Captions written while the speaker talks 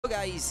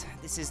guys,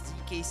 this is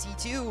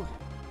DKC2.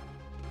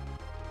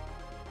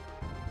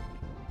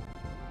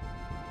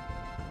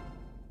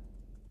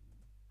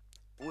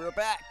 We're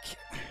back.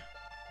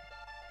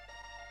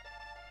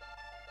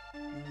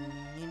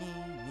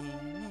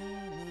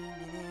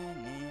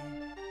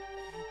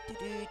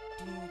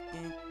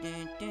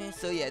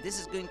 So yeah, this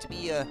is going to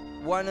be a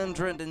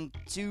 102%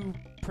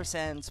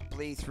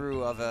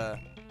 playthrough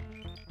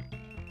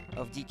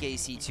of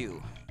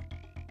DKC2.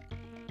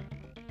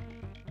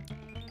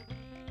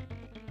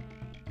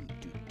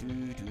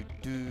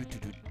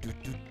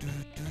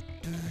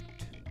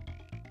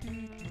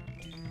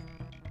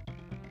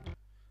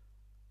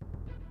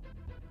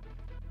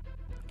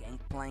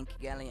 Gangplank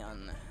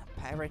Galleon,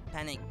 Pirate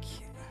Panic.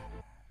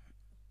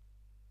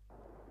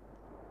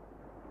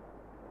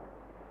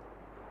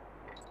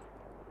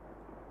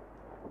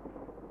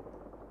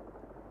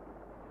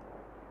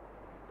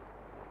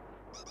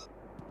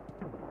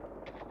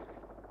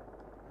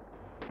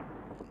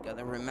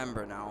 Gotta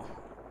remember now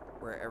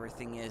where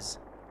everything is.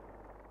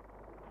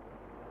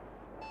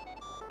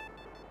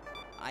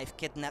 I've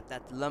kidnapped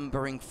that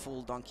lumbering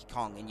fool Donkey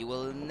Kong, and you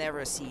will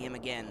never see him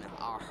again.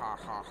 Ah ha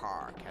ha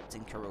ha,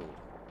 Captain Cruel.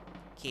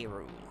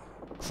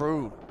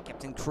 Cruel.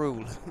 Captain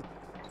Cruel.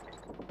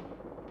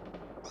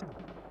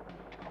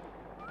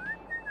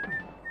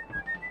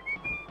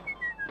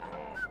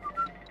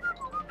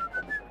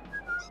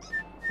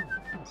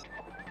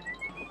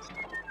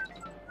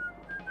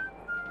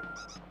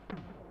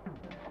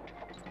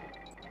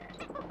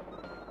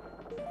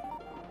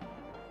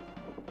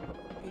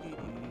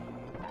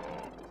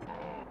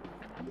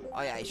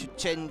 Oh yeah, I should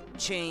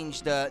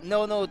change the...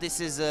 No, this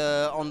is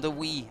on the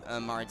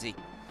Wii, Marty.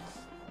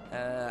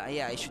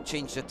 Yeah, I should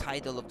change the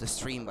title of the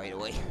stream, by the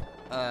way.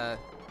 I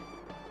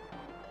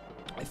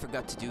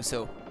forgot to do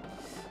so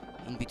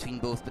in between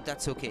both, but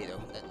that's okay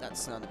though.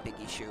 That's not a big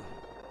issue.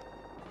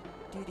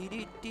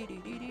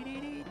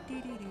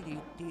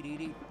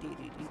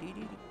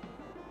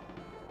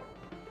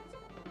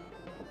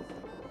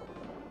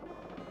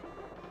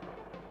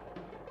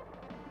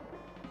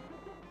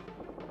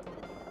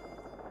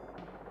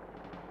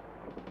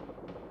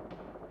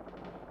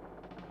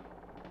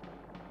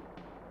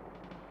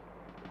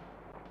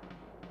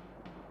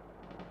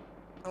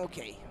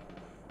 Okay.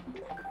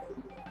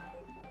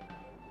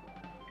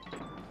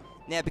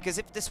 Yeah, because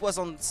if this was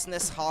on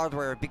SNES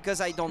hardware,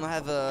 because I don't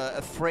have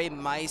a Frame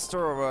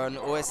Meister or an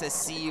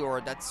OSSC or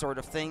that sort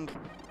of thing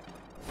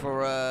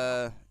for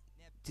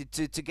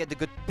to get the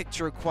good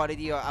picture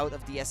quality out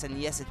of the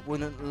SNES, it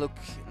wouldn't look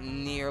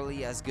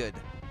nearly as good.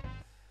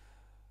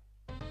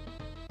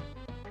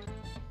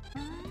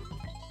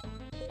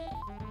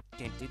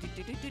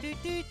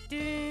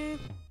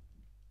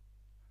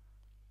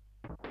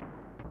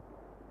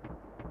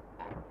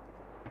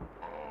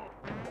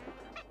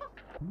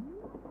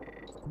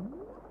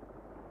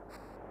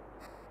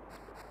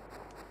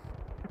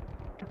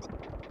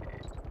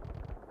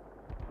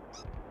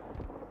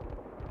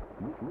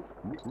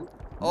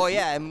 Oh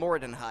yeah, I'm more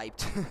than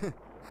hyped.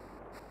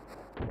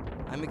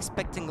 I'm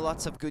expecting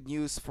lots of good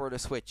news for the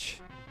Switch.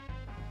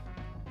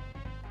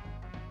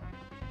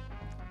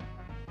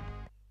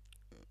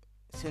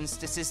 Since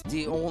this is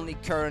the only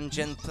current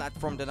gen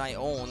platform that I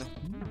own,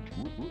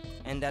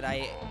 and that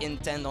I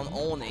intend on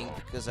owning,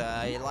 because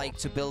I like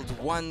to build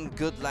one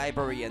good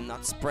library and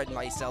not spread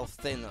myself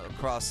thin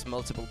across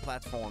multiple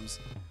platforms.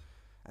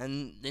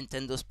 And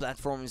Nintendo's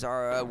platforms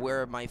are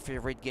where my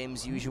favorite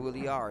games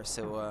usually are,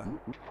 so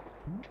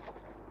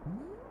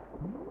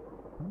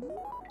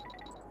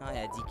oh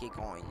yeah, DK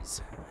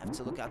coins. Have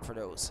to look out for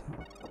those.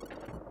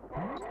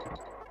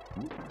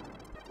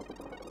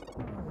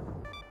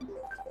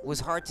 It was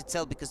hard to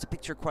tell because the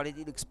picture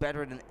quality looks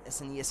better than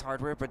SNES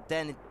hardware, but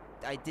then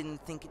I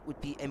didn't think it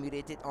would be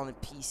emulated on a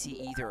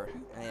PC either.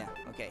 Yeah,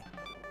 okay.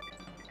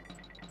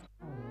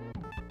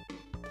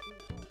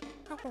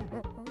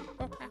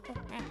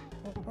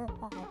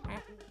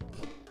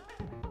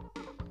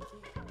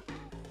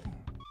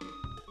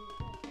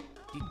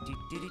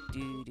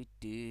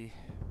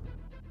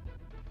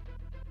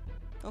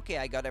 Okay,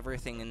 I got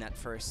everything in that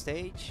first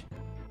stage.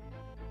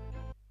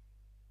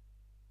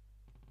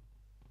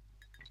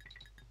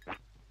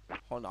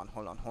 Hold on.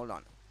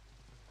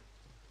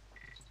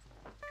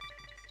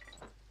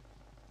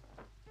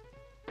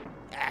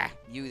 Ah,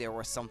 knew there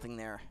was something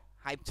there.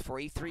 Hyped for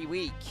E3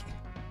 week.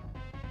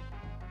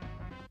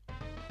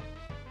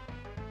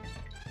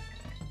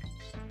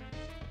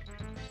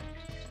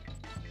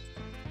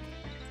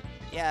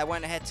 Yeah, I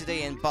went ahead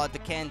today and bought the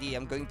candy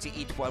I'm going to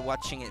eat while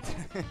watching it.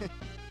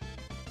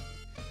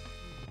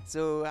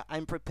 So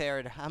I'm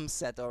prepared. I'm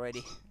set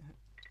already.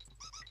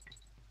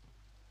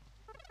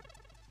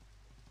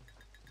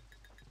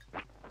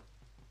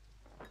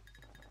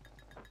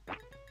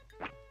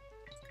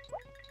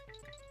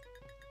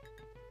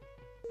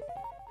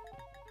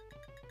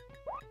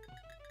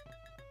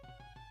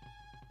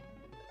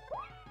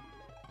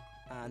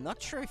 Not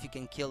sure if you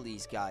can kill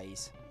these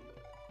guys.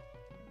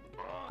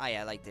 Ah,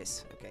 yeah, like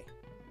this. Okay.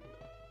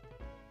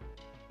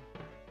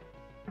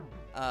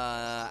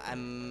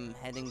 I'm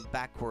heading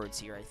backwards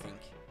here, I think.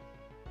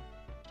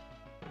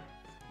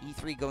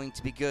 E3 going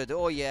to be good.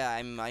 Oh yeah,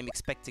 I'm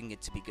expecting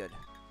it to be good.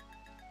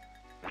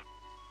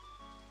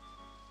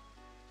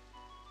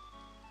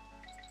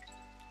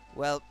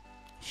 Well,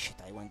 shit,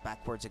 I went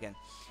backwards again.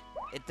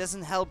 It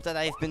doesn't help that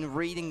I've been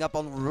reading up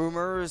on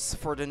rumors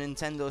for the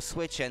Nintendo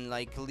Switch and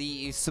like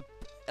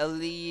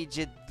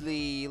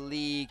allegedly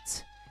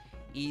leaked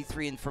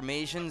E3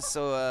 information,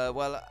 so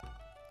well,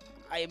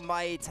 I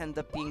might end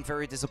up being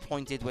very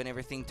disappointed when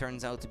everything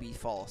turns out to be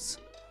false.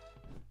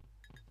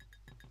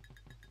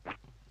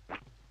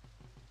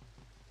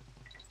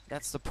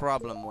 That's the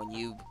problem when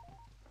you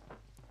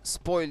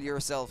spoil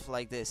yourself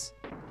like this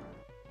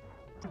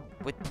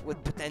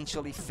with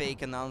potentially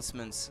fake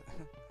announcements.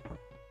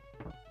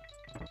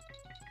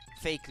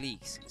 Fake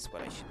leaks is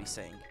what I should be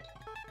saying.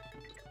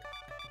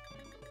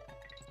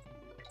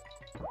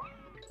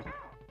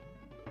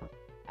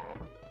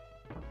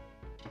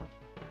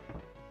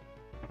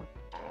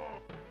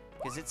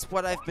 Because it's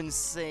what I've been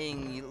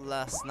saying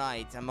last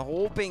night. I'm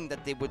hoping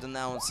that they would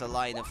announce a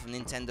line of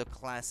Nintendo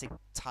classic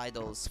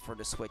titles for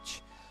the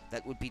Switch.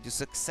 That would be the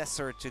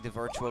successor to the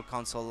Virtual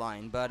Console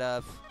line. But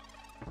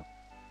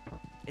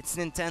it's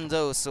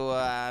Nintendo, so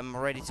I'm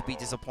ready to be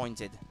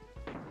disappointed.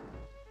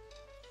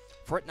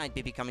 Fortnite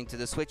may be coming to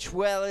the Switch.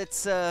 Well, it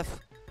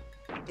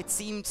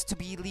seemed to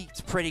be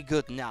leaked pretty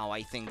good now,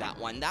 I think, that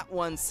one. That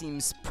one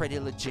seems pretty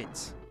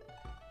legit.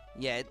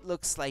 Yeah, it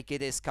looks like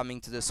it is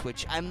coming to the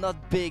Switch. I'm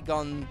not big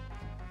on...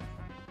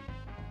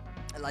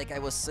 Like I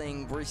was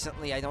saying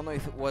recently, I don't know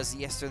if it was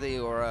yesterday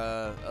or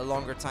a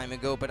longer time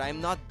ago, but I'm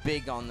not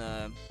big on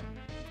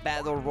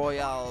Battle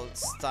Royale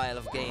style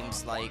of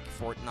games like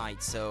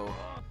Fortnite, so...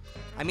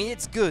 I mean,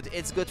 it's good.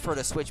 It's good for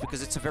the Switch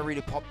because it's a very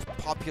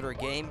popular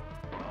game.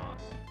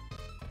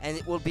 And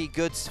it will be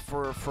good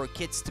for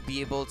kids to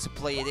be able to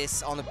play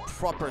this on a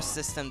proper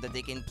system that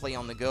they can play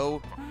on the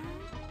go.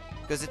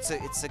 Because it's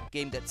a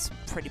game that's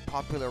pretty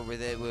popular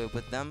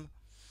with them.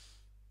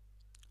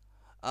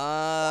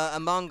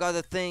 Among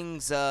other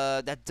things,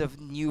 that the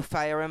new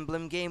Fire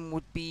Emblem game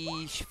would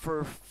be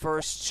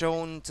first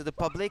shown to the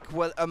public.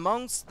 Well,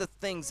 amongst the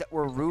things that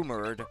were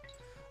rumored,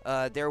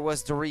 there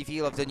was the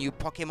reveal of the new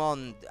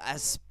Pokemon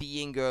as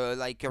being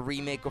like a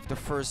remake of the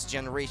first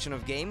generation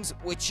of games,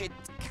 which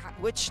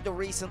the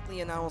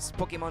recently announced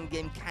Pokemon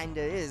game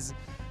kinda is.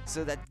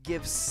 So that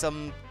gives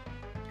some,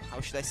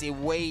 how should I say,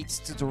 weight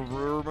to the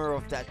rumor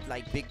of that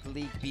like big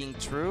leak being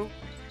true.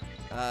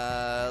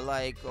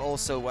 Like,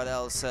 also, what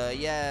else?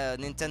 Yeah,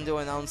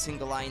 Nintendo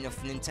announcing a line of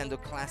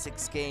Nintendo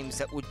Classics games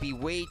that would be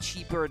way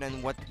cheaper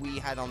than what we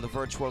had on the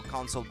Virtual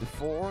Console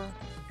before.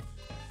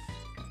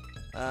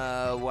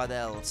 What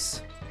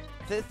else?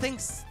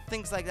 Things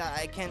like that.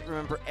 I can't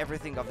remember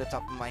everything off the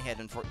top of my head,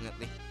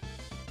 unfortunately.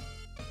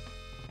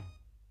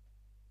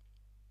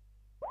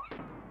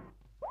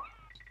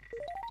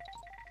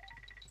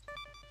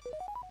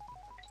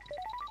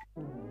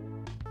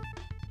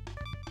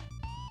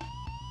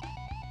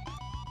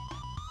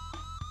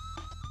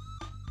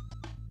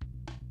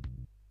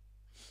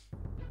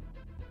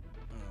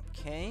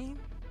 Okay.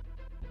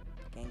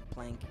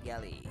 Gangplank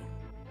Galley.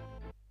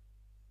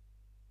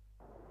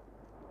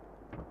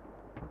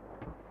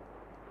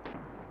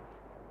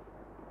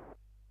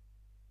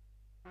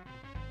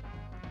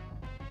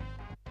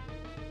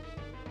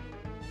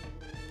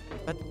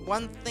 But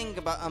one thing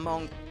about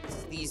among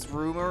these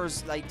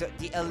rumors, like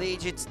the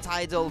alleged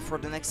title for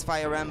the next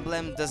Fire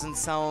Emblem doesn't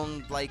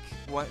sound like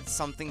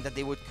something that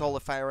they would call a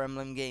Fire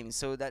Emblem game,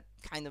 so that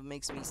kind of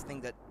makes me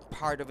think that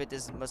part of it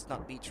must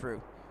not be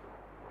true.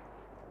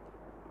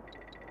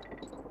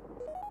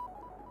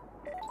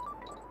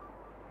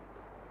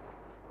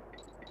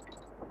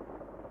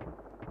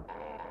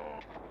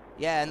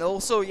 Yeah, and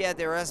also, yeah,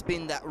 there has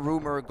been that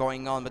rumor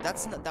going on, but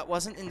that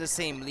wasn't in the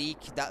same leak,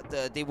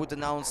 that they would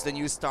announce the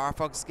new Star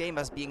Fox game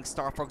as being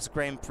Star Fox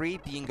Grand Prix,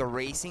 being a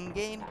racing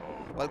game.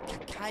 Well,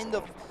 kind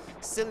of,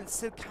 still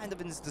kind of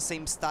in the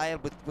same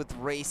style with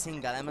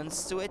racing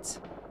elements to it.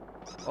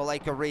 Or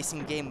like a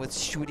racing game with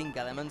shooting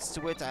elements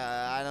to it.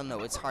 I don't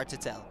know, it's hard to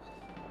tell.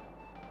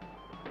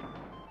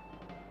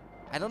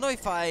 I don't know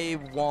if I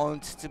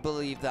want to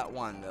believe that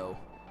one, though.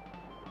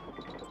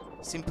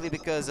 Simply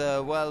because,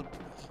 well,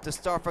 the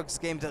Star Fox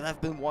game that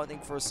I've been wanting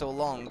for so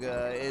long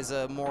is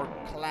a more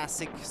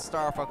classic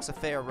Star Fox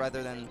affair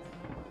rather than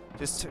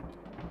just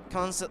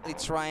constantly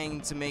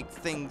trying to make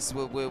things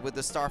with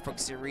the Star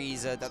Fox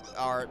series that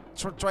are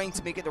trying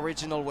to make it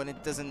original when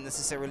it doesn't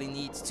necessarily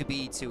need to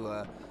be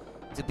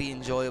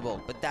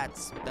enjoyable. But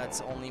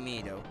that's only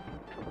me, though.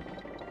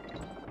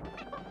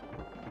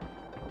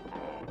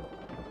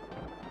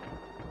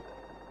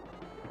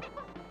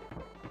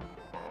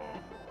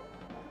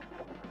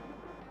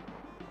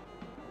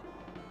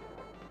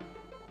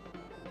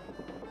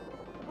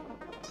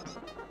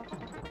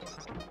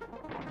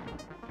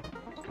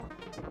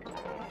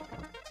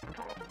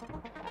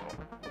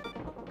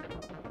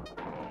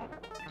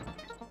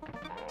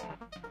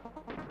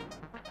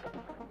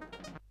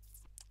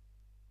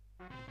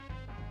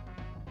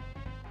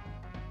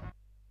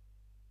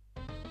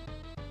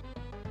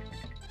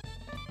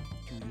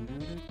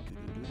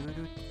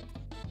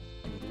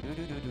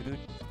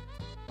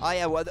 Oh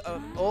yeah, well,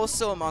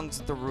 also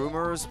amongst the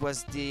rumors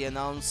was the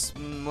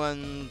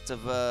announcement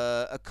of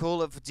a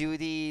Call of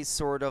Duty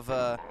sort of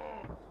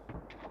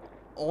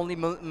only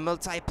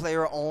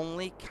multiplayer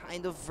only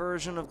kind of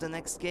version of the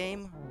next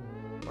game,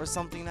 or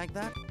something like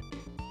that.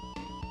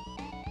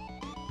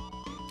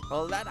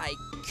 Well, that I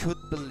could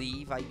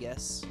believe, I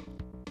guess.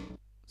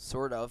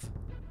 Sort of.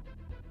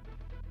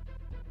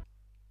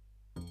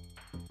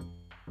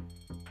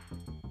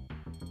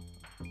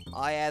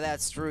 Oh yeah,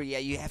 that's true. Yeah,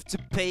 you have to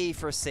pay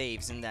for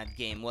saves in that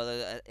game.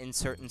 Well, in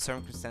certain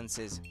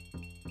circumstances.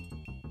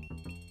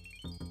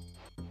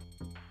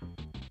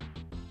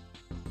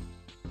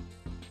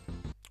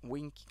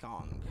 Winky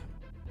Kong.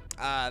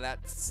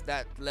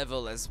 That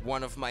level is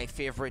one of my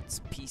favorite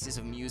pieces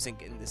of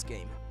music in this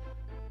game.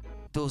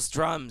 Those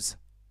drums.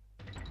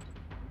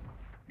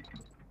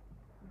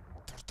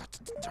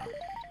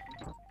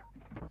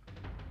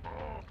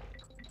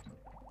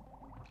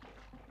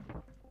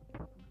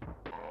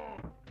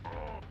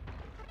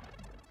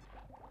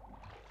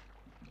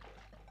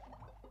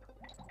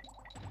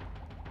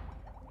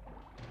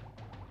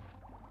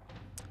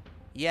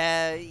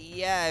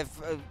 Yeah,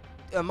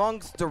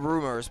 amongst the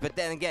rumors, but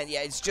then again,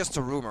 yeah, it's just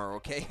a rumor,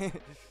 okay?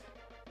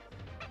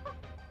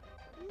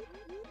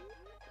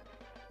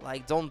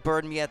 Like, don't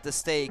burn me at the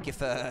stake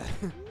if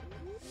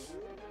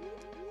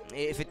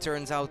if it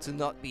turns out to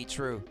not be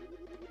true.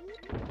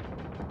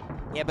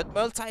 Yeah, but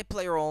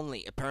multiplayer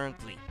only,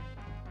 apparently.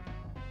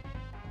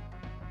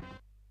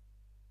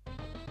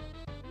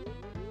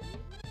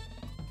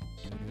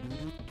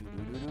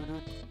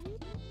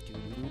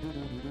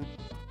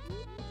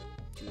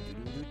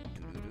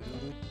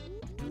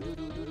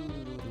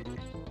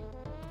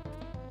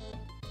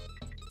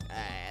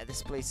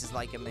 This place is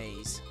like a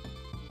maze.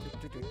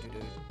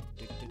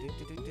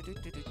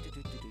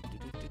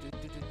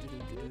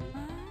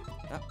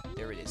 Ah,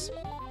 there it is.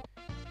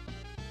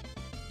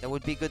 That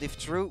would be good if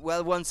true.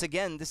 Well, once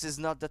again, this is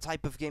not the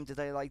type of game that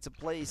I like to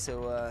play,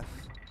 so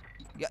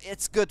yeah,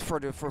 it's good for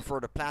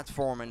the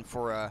platform and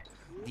for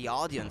the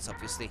audience,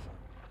 obviously.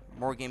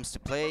 More games to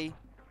play,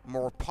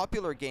 more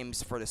popular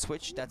games for the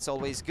Switch. That's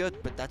always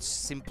good, but that's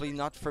simply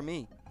not for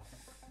me.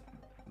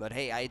 But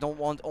hey, I don't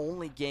want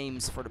only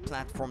games for the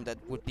platform that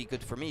would be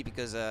good for me,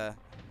 because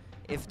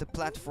if the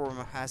platform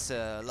has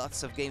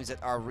lots of games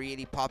that are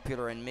really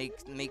popular and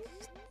make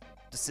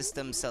the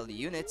system sell the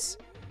units,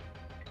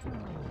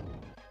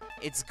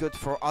 it's good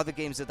for other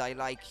games that I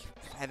like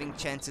having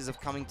chances of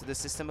coming to the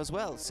system as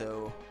well.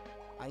 So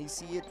I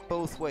see it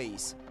both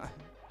ways.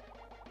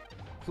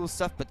 Cool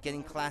stuff, but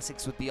getting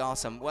classics would be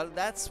awesome. Well,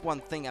 that's one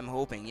thing I'm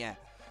hoping, yeah.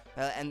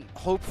 And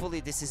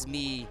hopefully this is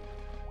me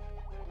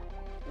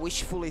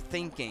wishfully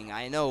thinking,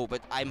 I know,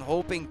 but I'm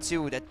hoping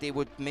too that they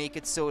would make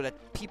it so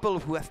that people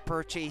who have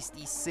purchased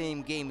these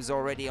same games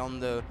already on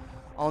the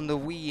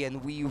Wii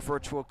and Wii U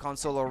Virtual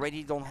Console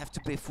already don't have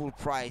to pay full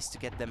price to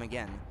get them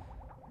again.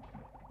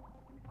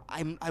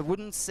 I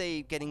wouldn't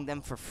say getting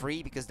them for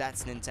free, because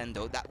that's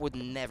Nintendo. That would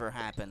never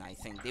happen, I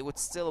think. They would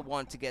still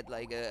want to get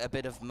like a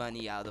bit of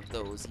money out of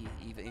those,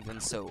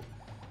 even so.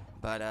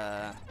 But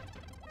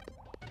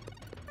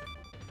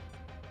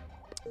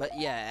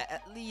yeah,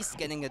 at least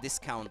getting a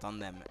discount on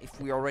them if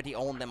we already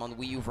own them on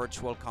Wii U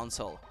Virtual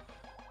Console.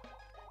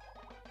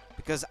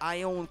 Because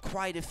I own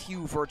quite a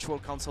few Virtual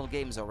Console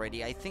games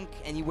already. I think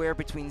anywhere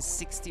between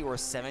 60 or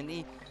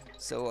 70.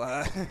 So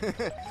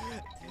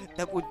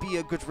that would be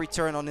a good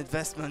return on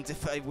investment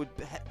if I would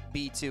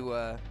be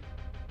to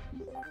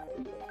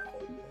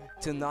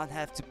not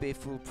have to pay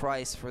full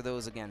price for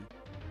those again.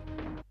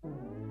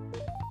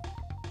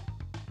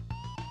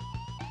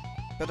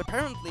 But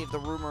apparently, if the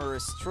rumor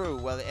is true,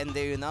 well, and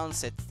they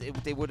announce it,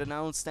 they would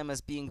announce them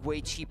as being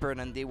way cheaper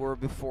than they were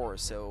before,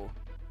 so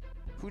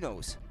who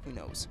knows? Who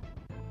knows?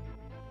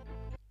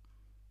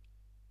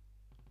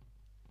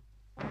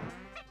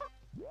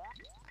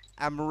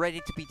 I'm ready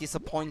to be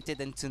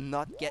disappointed and to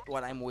not get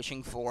what I'm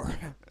wishing for.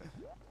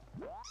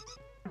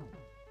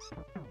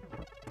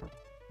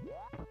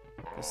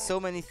 There's so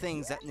many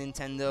things that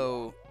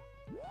Nintendo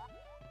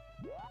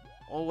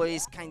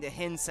always kind of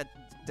hints at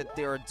that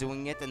they are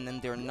doing it, and then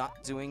they're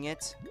not doing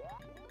it.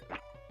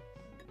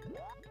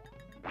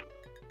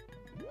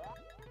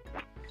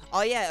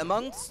 Oh yeah,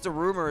 amongst the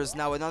rumors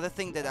now, another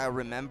thing that I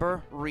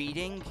remember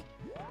reading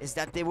is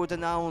that they would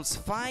announce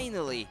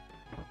finally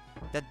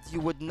that you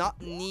would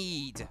not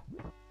need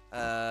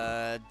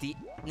the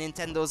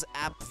Nintendo's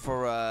app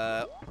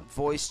for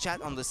voice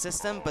chat on the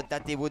system, but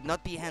that they would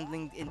not be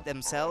handling it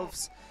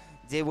themselves.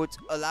 They would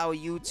allow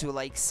you to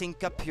like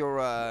sync up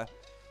your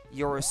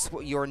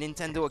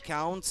Nintendo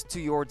account to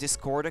your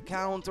Discord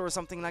account or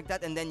something like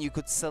that, and then you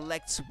could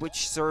select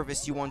which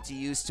service you want to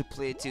use to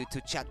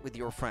chat with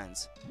your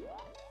friends.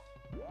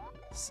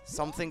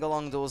 Something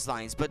along those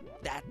lines, but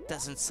that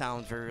doesn't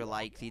sound very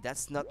likely.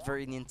 That's not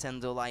very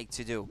Nintendo-like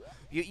to do.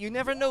 You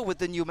never know with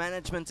the new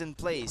management in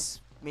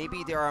place.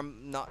 Maybe they are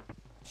not...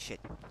 Shit.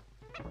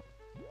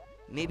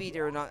 Maybe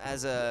they're not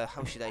as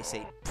how should I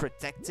say,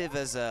 protective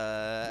as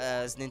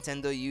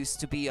Nintendo used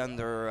to be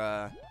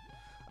under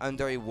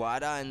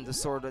Iwata and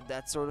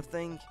that sort of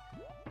thing.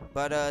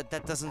 But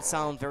that doesn't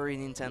sound very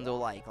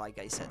Nintendo-like, like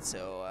I said.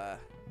 So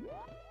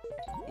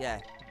yeah,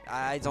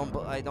 I don't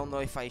know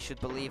if I should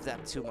believe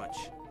that too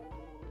much.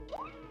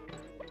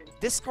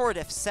 Discord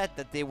have said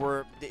that they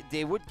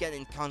would get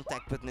in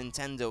contact with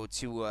Nintendo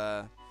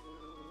to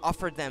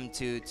offer them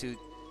to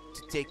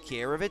take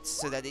care of it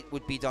so that it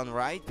would be done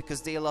right,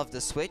 because they love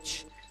the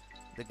Switch,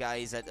 the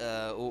guys at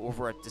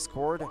over at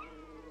Discord.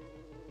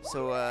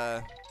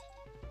 So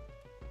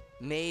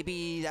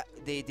maybe that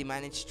they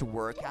managed to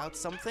work out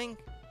something,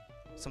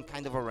 some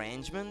kind of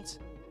arrangement.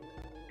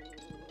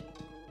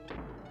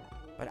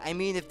 But I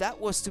mean, if that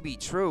was to be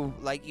true,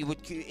 like you would,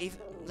 if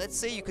let's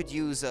say you could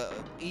use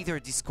either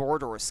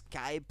Discord or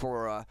Skype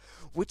or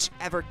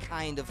whichever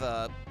kind of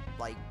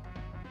like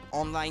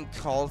online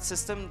call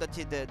system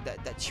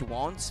that you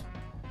want,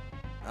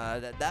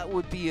 that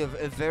would be a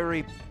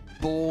very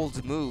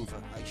bold move,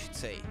 I should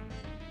say.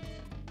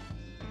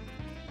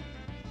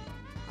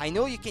 I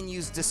know you can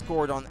use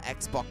Discord on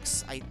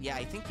Xbox. Yeah,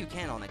 I think you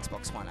can on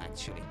Xbox One,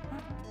 actually.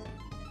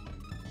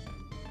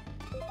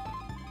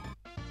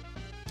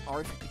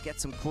 Or if you could get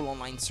some cool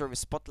online service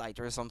Spotlight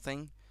or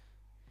something.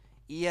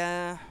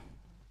 Yeah.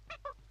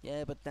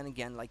 Yeah, but then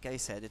again, like I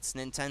said, it's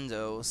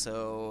Nintendo,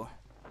 so...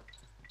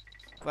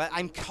 Well,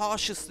 I'm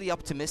cautiously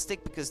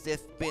optimistic because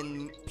they've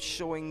been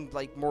showing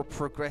like more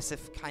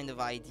progressive kind of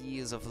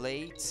ideas of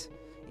late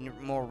in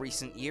more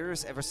recent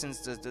years, ever since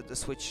the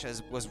Switch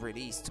was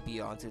released, to be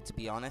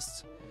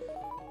honest.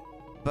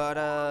 But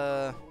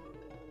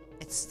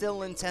it's still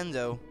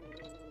Nintendo,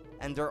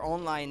 and their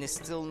online is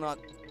still not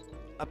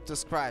up to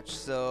scratch,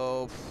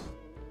 so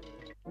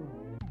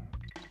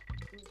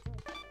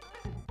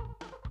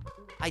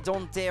I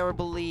don't dare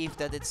believe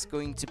that it's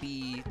going to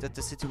be that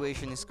the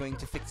situation is going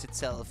to fix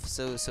itself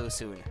so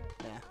soon.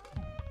 Yeah.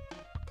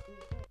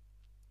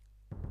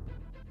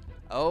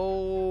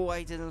 Oh,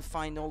 I didn't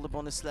find all the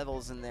bonus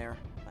levels in there.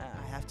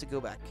 I have to go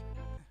back.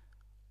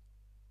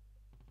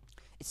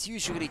 It's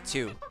usually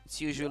two. It's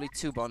usually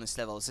 2 bonus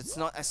levels. It's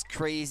not as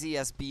crazy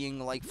as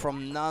being like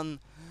from none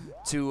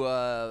to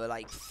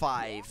like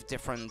 5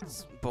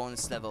 different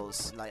bonus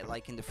levels,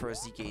 like in the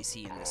first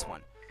DKC in this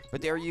one.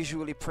 But they're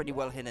usually pretty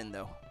well hidden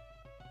though.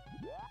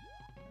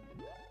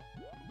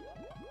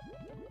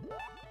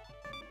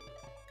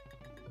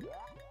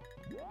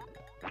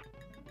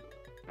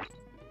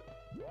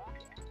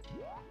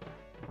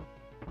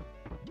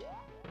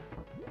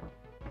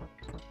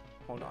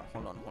 Hold on.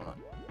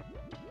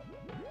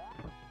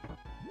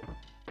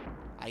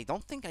 I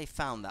don't think I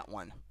found that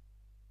one.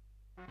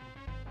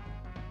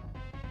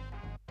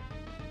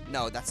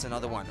 No, that's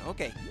another one.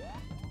 Okay.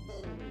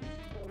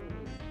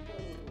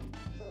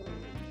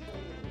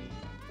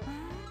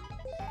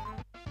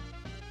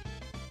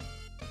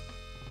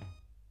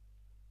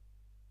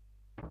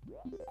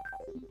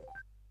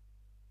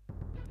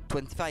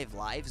 $25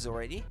 lives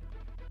already?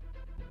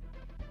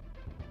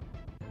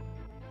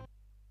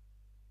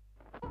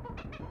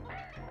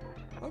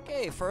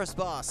 Okay, first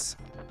boss.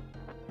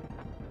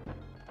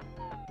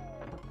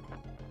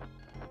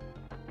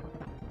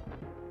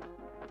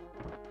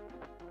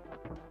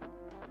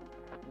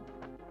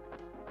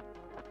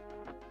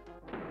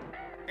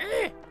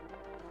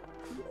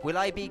 Will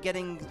I be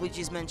getting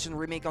Luigi's Mansion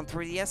Remake on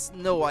 3DS?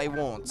 No, I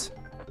won't.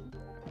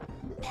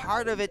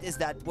 Part of it is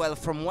that, well,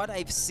 from what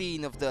I've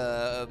seen of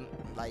the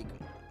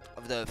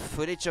of the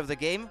footage of the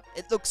game,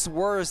 it looks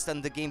worse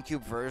than the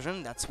GameCube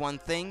version. That's one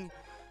thing.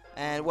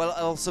 And well,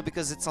 also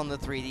because it's on the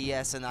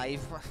 3DS, and I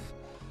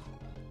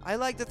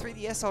like the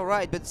 3DS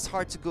alright, but it's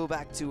hard to go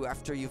back to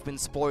after you've been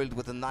spoiled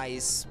with a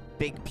nice,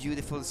 big,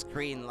 beautiful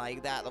screen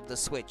like that of the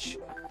Switch.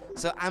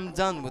 So I'm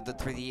done with the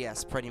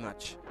 3DS, pretty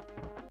much.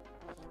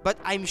 But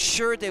I'm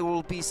sure there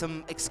will be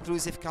some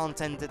exclusive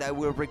content that I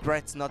will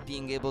regret not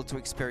being able to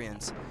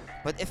experience.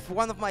 But if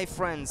one of my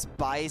friends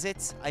buys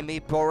it, I may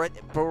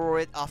borrow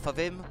it off of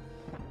him,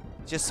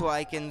 just so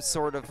I can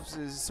sort of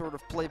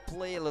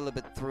play a little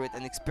bit through it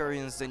and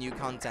experience the new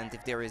content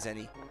if there is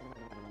any.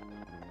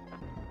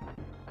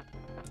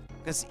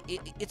 Because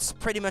it's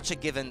pretty much a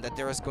given that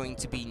there is going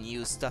to be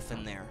new stuff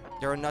in there.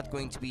 They're not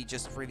going to be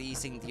just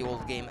releasing the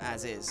old game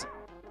as is.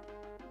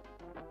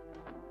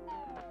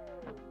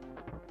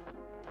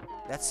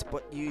 That's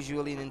what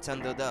usually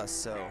Nintendo does,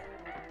 so...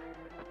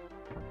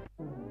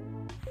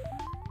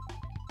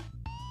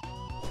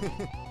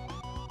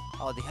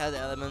 Oh, the head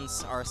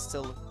elements are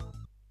still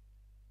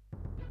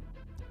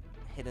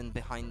hidden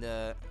behind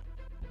the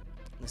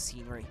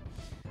scenery.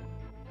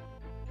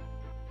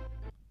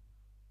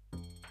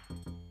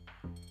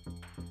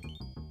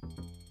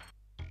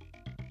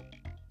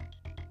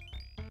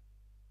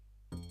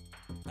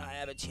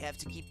 Yeah, but you have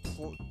to keep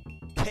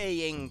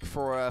paying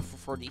for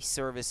these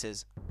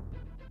services.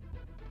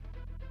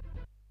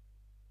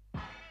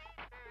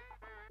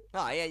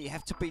 Ah, yeah, you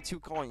have to pay 2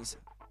 coins.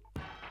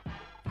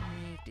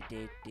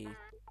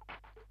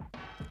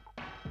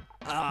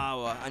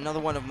 Oh, another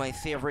one of my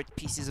favorite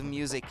pieces of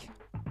music.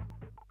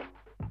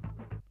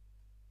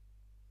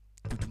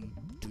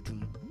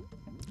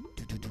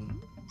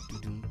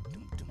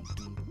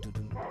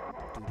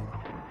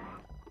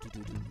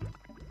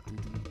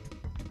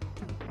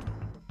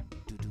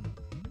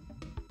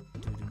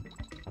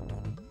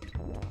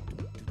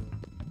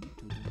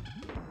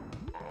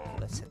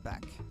 let's head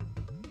back.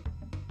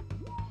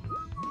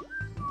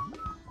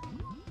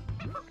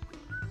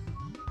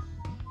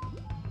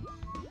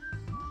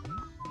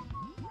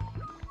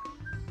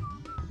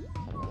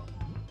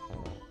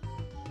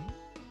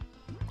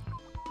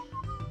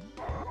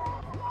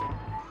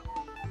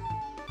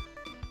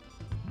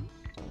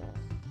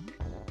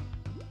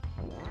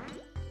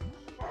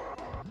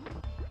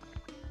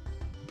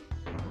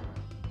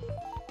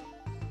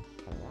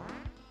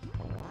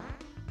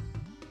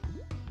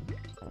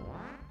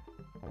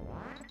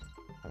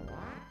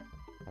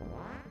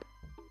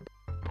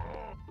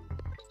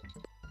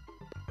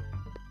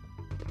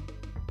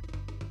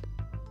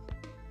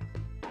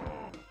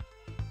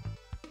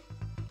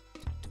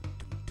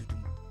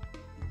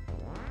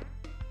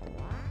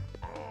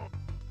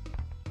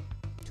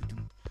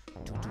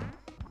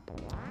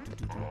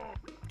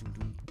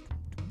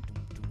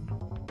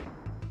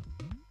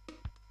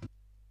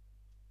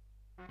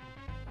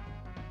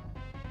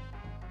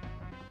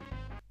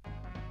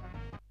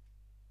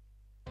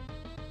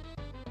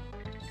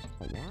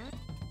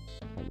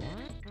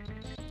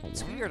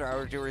 It's weird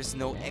how there is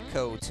no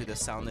echo to the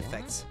sound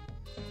effects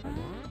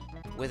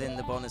within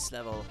the bonus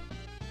level.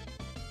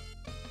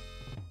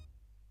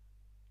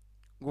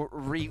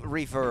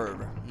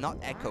 Reverb, not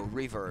echo,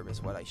 reverb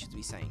is what I should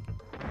be saying.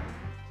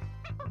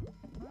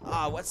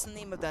 Ah, what's the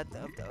name of that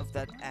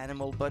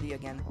animal buddy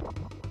again?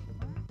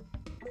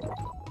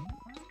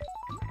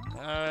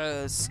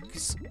 No,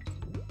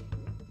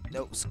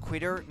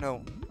 Squidder?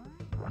 No.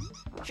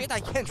 Shit, I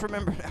can't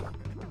remember now.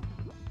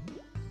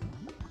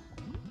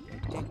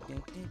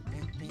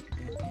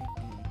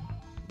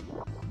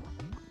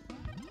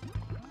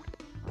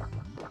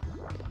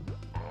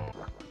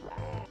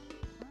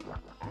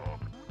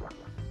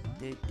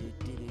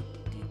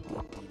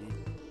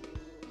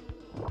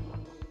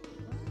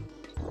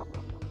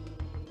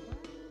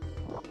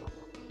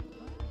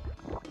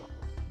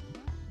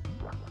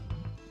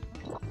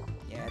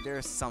 Yeah,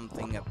 there's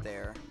something up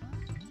there.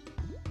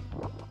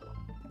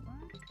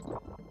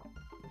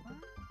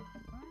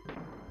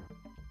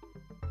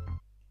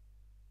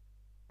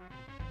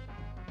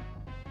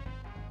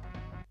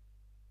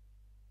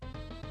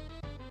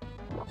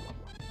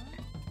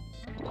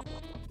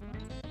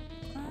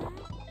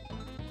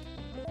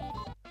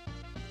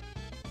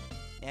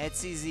 Yeah,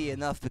 it's easy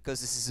enough because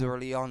this is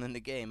early on in the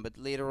game, but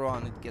later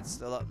on it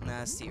gets a lot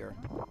nastier.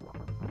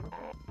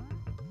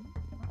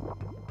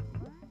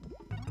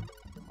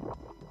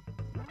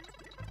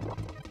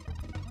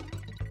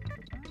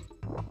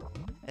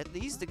 At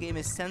least the game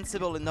is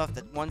sensible enough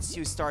that once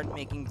you start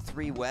making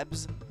 3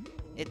 webs,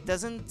 it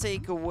doesn't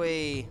take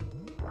away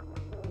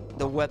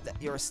the web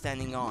that you're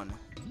standing on.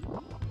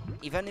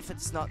 Even if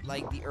it's not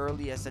like the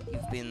earliest that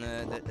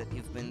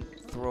you've been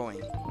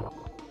throwing.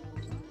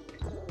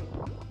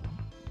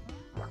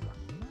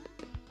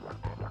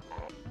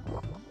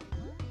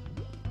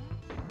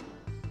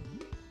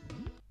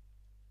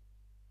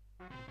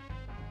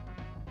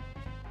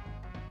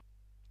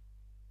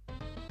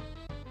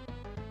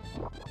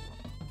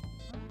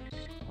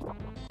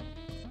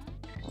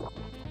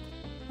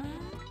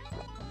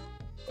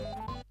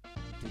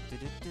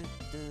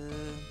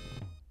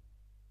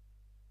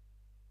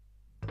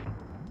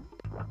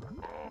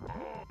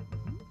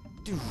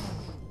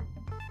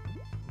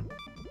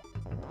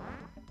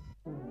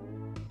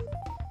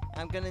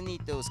 I'm gonna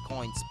need those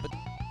coins, but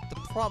the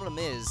problem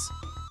is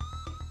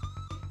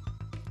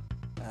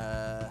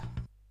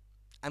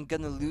I'm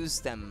gonna lose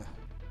them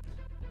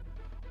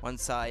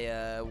once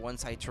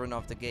I turn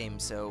off the game.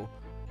 So,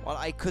 well,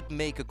 I could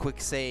make a quick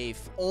save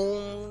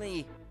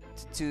only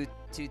to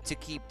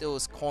keep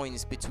those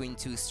coins between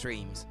 2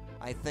 streams.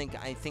 I think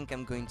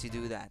I'm going to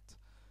do that.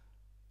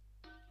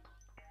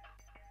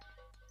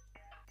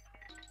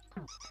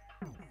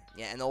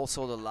 Yeah, and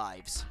also the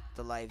lives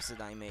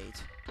that I made.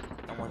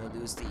 Don't want to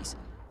lose these.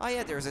 Oh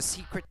yeah, there's a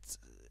secret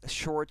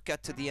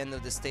shortcut to the end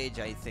of the stage,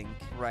 I think,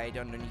 right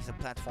underneath the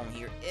platform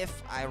here,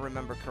 if I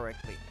remember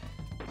correctly.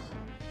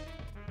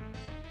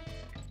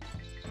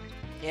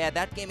 Yeah,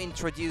 that game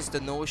introduced the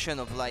notion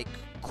of like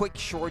quick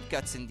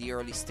shortcuts in the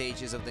early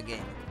stages of the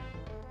game.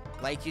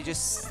 Like you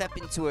just step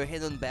into a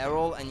hidden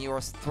barrel and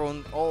you're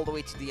thrown all the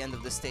way to the end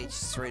of the stage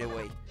straight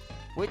away.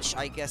 Which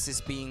I guess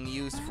is being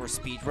used for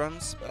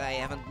speedruns, but I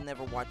haven't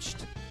never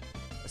watched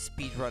a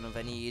speedrun of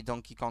any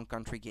Donkey Kong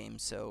Country game,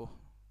 so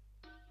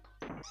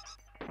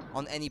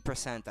on any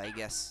percent, I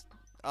guess.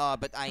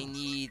 But I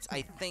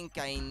think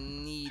I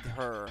need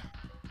her.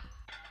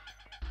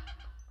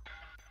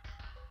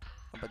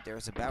 Oh, but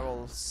there's a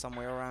barrel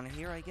somewhere around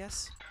here, I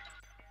guess.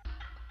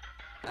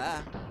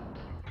 Ah,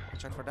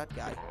 watch out for that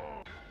guy.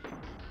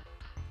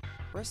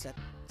 Where's that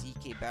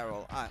DK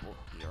barrel? Ah, oh,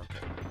 here,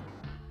 okay.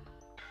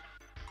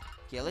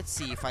 Okay, let's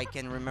see if I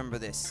can remember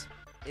this.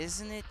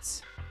 Isn't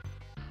it?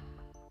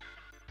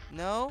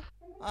 No?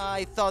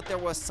 I thought there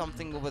was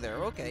something over there.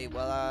 Okay,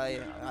 well,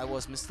 I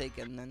was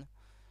mistaken then.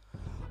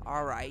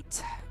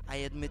 Alright, I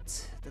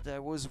admit that I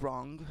was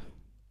wrong.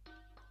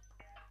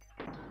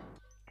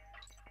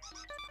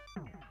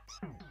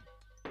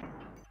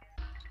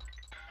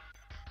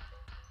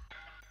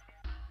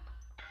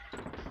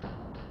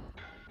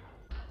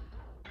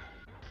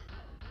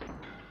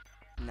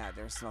 Nah,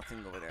 there's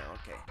nothing over there.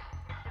 Okay.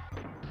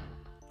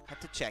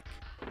 Had to check.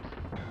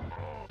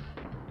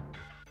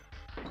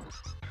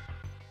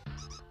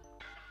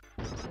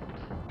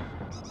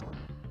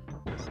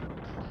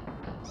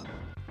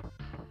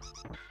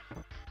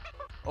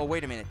 Oh,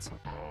 wait a minute.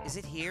 Is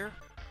it here?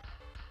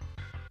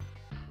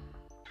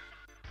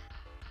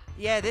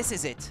 Yeah, this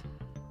is it.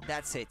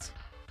 That's it.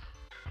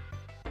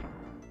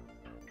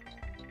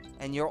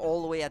 And you're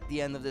all the way at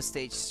the end of the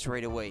stage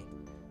straight away.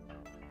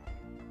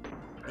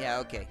 Yeah,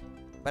 okay.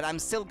 But I'm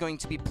still going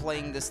to be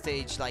playing the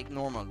stage like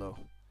normal, though.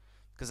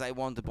 Because I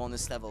want the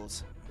bonus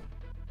levels.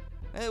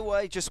 Well,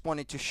 I just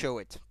wanted to show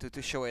it.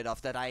 To show it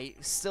off that I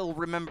still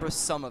remember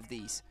some of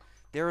these.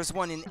 There is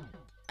one in,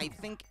 I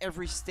think,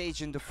 every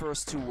stage in the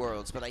first 2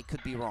 worlds, but I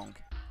could be wrong.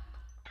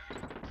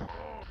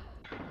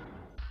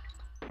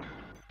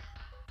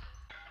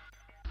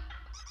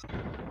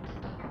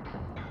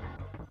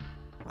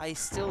 I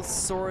still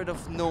sort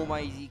of know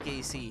my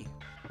DKC.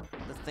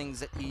 The things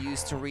that you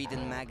used to read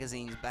in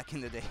magazines back in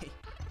the day.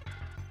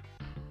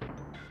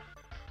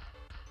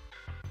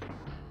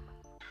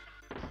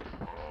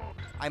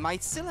 I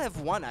might still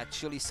have one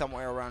actually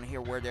somewhere around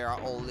here where they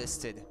are all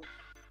listed.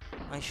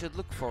 I should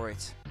look for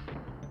it.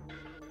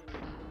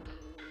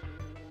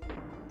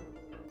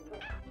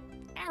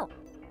 Ow!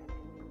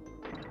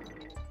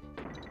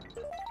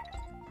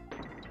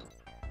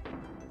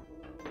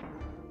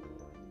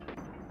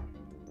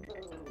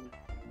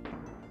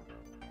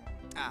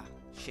 Ah,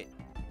 shit.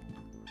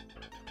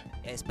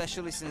 Yeah,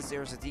 especially since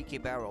there's a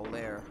DK barrel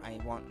there. I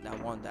want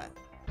that.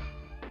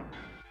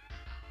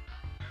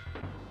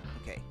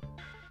 Okay.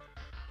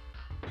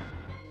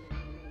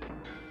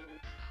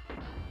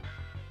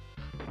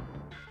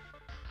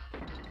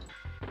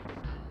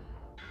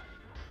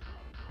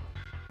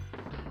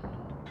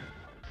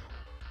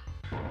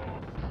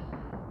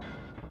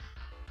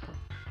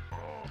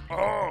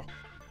 Oh!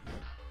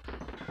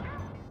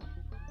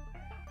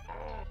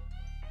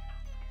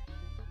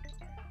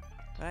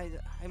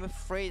 I'm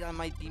afraid I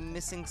might be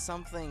missing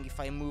something if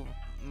I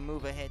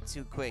move ahead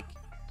too quick.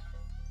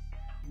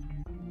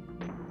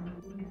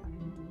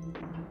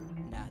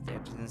 Nah, there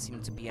doesn't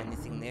seem to be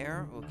anything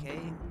there.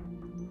 Okay.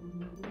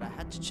 But I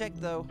had to check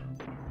though.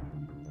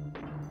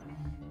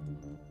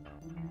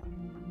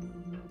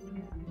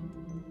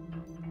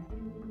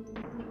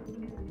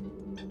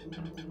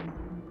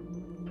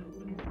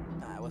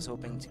 I was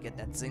hoping to get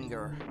that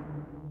zinger.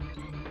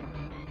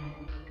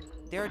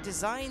 Their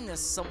design has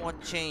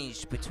somewhat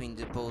changed between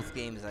the both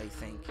games, I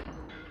think.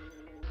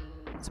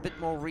 It's a bit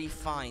more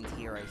refined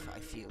here, I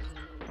feel.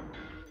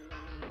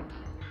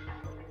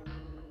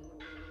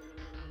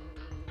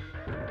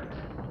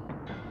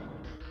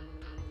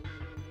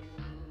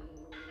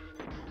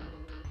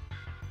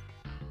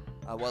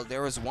 Well,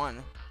 there was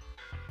one.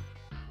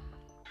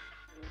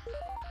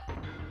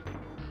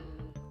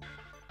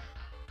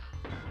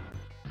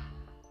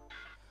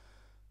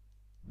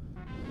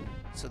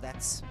 So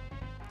that's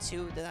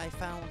 2 that I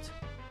found.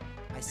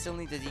 I still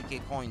need the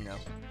DK coin though.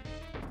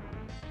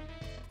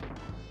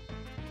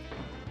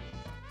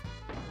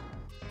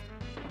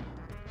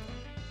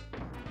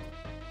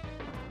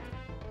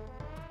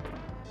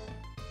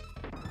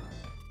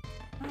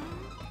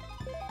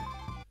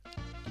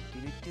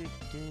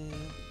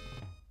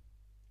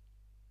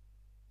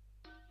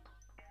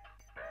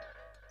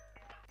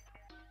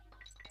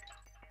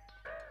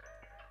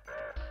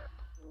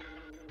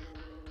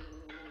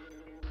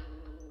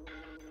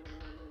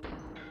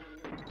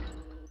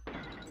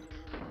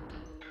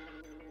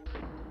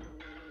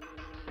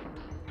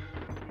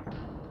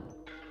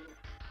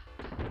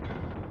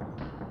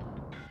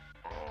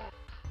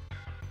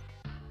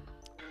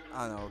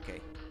 Oh no, okay.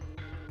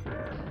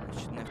 I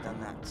shouldn't have done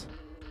that.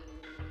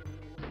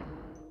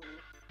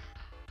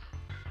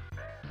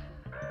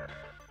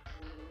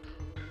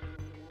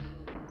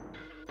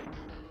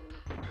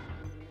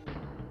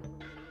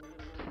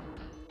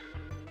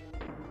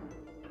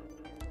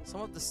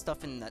 Some of the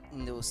stuff in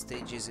those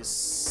stages is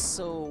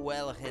so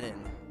well hidden.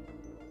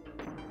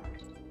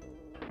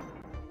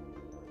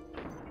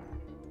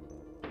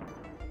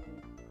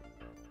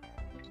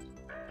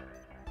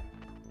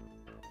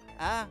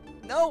 Ah,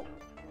 no!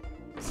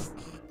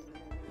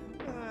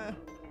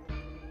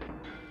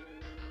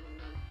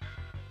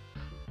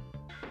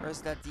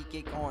 Where's that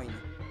DK coin?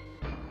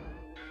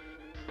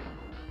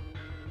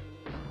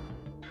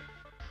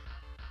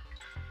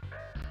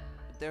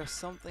 There's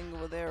something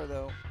over there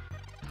though.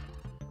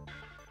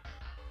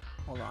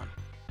 Hold on.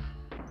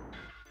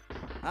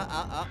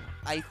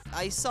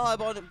 I saw a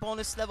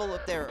bonus level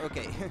up there.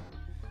 Okay.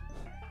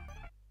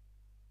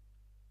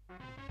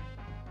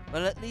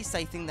 Well, at least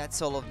I think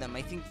that's all of them.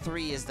 I think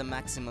 3 is the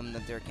maximum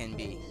that there can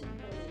be.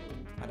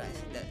 But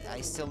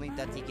I still need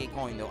that DK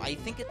coin though. I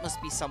think it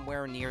must be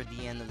somewhere near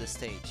the end of the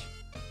stage.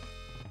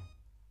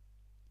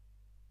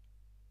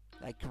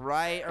 Like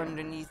right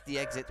underneath the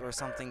exit or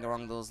something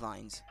along those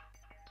lines.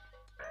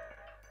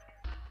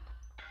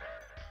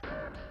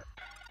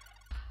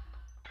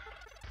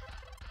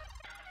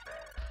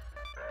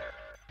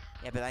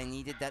 Yeah, but I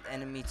needed that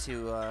enemy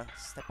to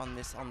step on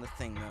the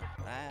thing though.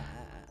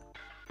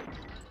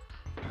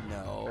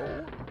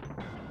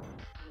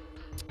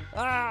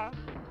 Ah!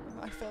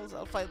 I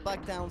fell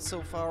back down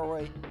so far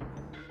away.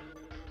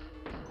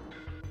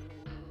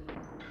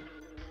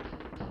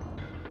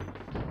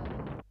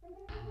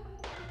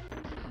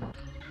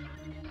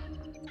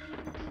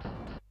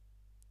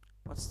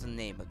 What's the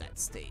name of that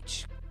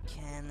stage?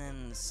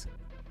 Cannon's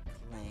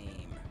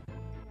Claim.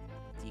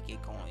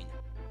 DK coin.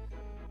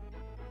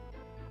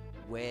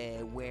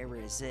 Where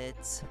is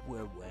it?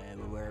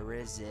 Where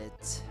is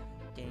it?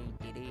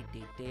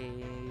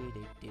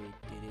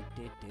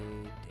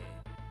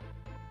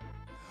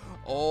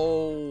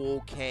 Oh,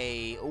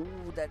 okay. Oh,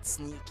 that's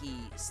sneaky.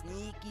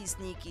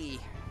 Sneaky.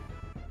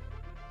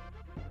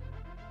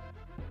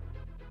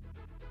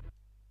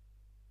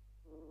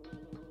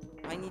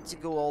 I need to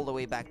go all the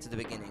way back to the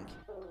beginning.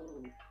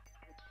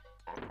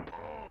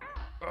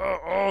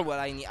 Oh, well,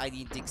 I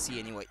need Dixie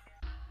anyway.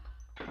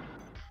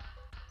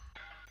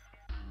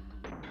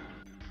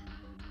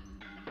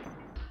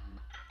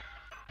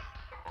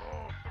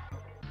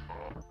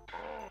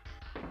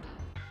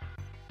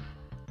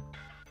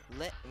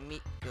 Let me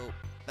go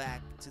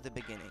back to the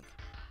beginning.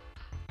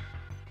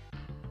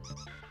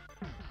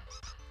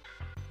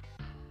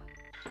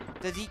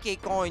 The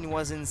DK coin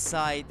was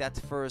inside that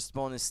first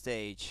bonus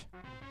stage.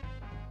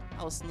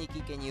 How sneaky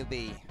can you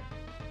be?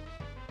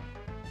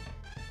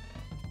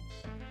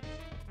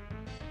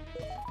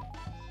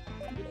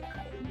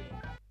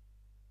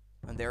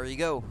 And there you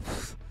go.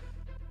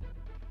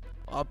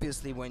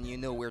 Obviously when you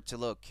know where to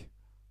look.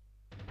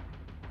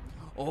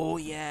 Oh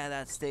yeah,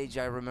 that stage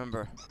I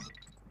remember.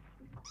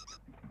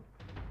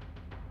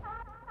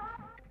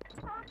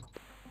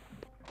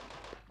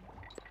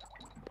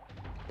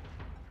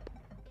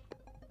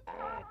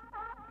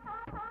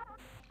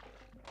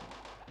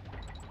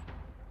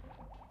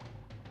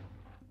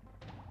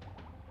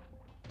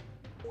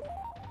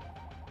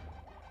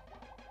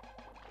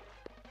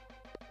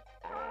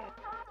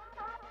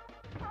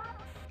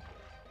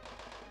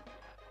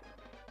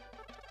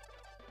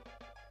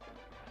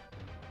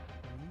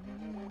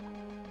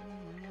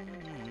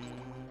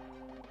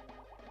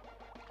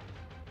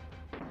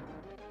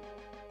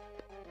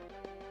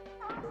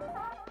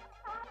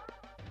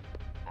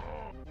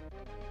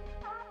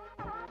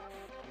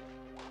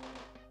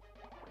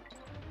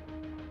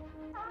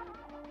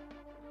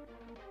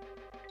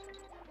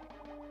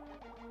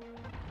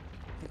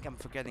 I think I'm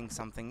forgetting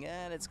something.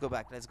 Yeah, let's go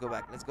back. Let's go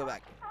back.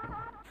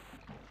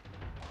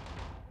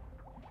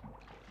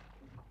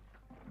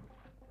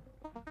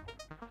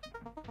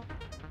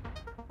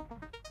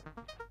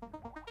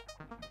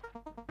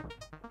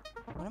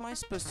 What am I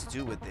supposed to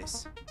do with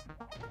this?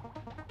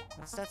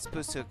 What's that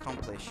supposed to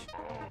accomplish?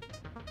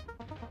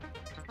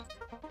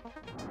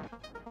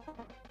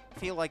 I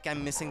feel like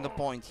I'm missing the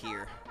point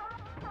here.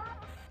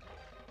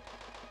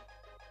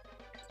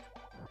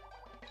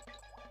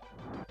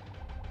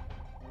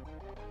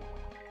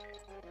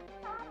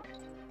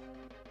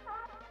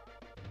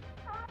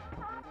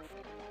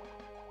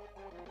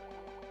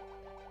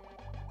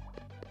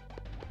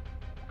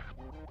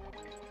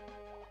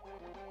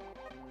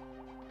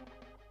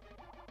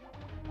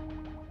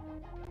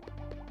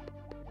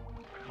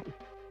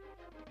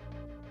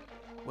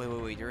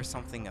 Wait, there's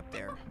something up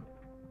there.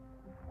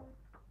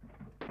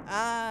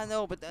 Ah,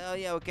 no, but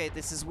yeah, okay,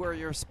 this is where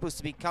you're supposed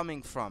to be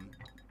coming from.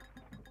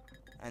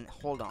 And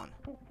hold on.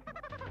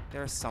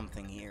 There's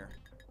something here.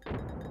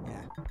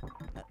 Yeah,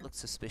 that looks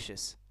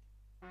suspicious.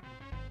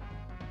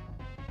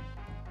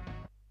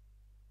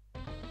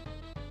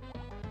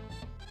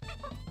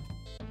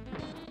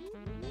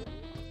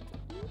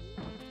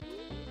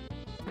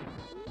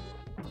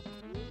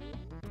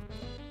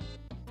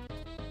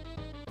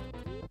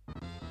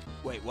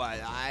 Wait, what?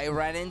 I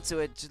ran into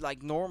it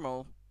like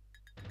normal.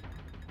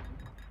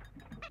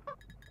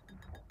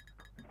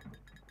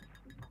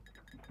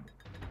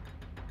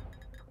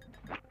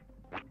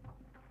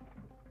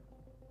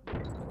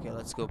 Okay,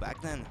 let's go back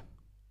then.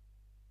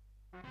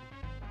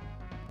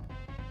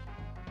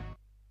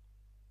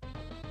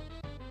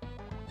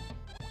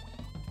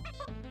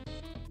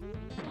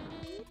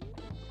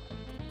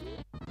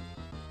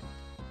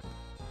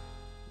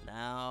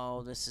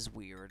 Now, this is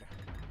weird.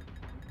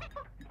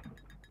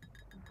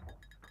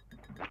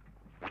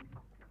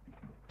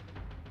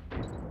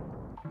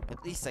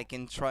 At least I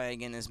can try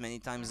again as many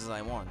times as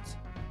I want.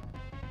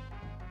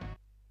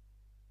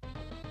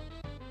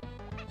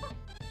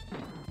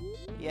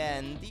 Yeah,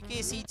 in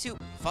DKC2,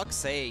 fuck's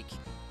sake.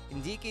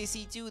 In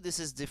DKC2, this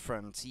is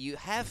different. You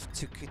have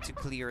to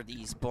clear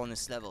these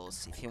bonus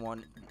levels if you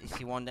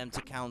want them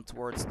to count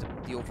towards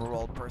the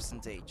overall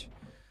percentage.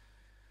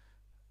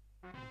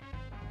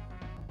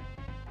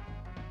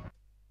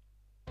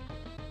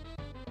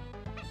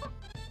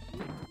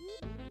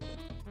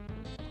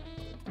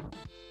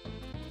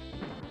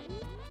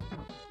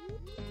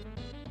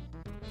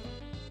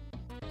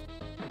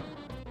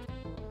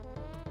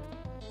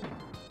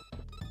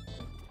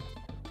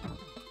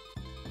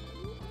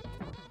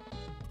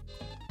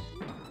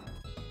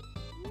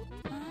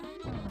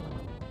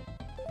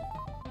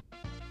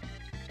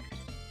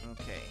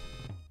 Okay.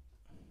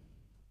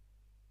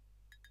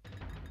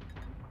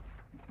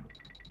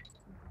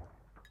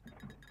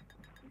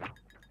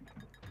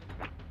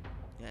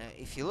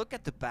 If you look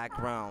at the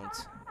background,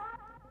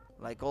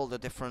 like all the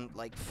different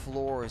like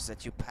floors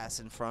that you pass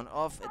in front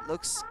of, it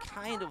looks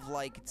kind of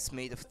like it's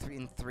made of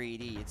in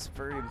 3D. It's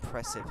very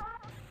impressive,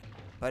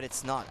 but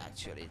it's not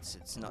actually.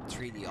 It's not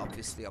 3D.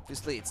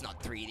 Obviously, it's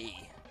not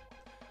 3D.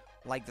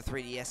 Like the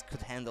 3DS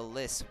could handle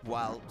this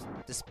while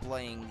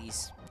displaying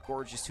these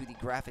gorgeous 2D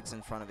graphics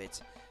in front of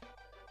it.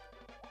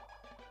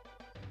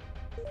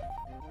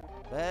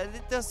 But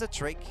it does the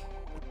trick.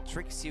 It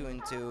tricks you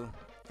into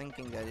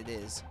thinking that it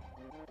is.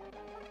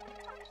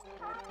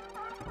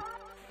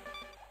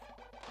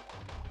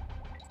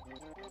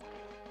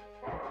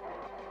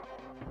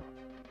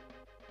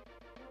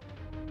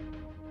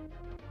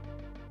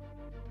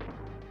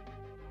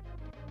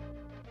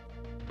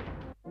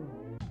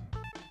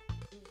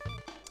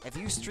 Have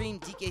you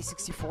streamed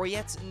DK64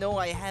 yet? No,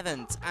 I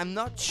haven't. I'm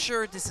not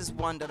sure this is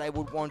one that I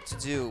would want to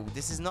do.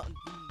 This is not,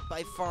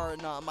 by far,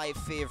 not my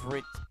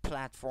favorite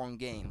platform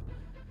game.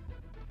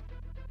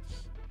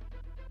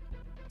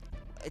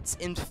 It's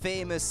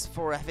infamous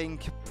for having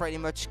pretty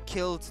much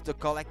killed the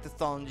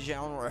collectathon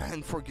genre,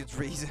 and for good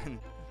reason.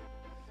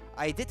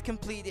 I did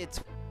complete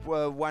it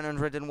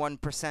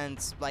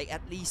 101%, like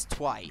at least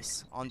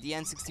twice, on the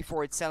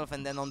N64 itself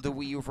and then on the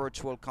Wii U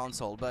Virtual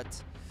Console,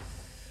 but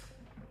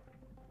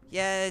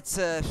yeah, it's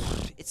a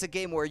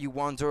game where you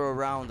wander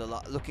around a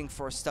lot looking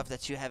for stuff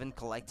that you haven't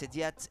collected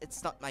yet.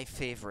 It's not my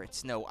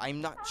favorite. No,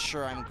 I'm not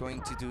sure I'm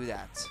going to do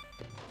that.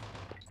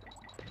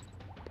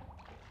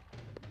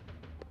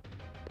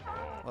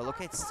 Well,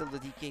 okay, it's still the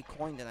DK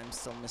coin that I'm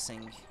still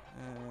missing.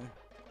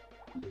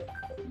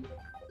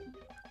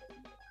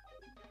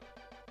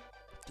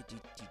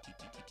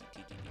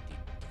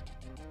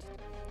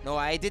 No,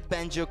 I did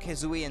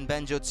Banjo-Kazooie and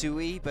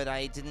Banjo-Tooie, but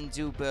I didn't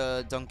do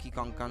Donkey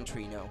Kong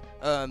Country, no.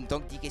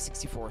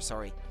 DK64,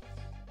 sorry.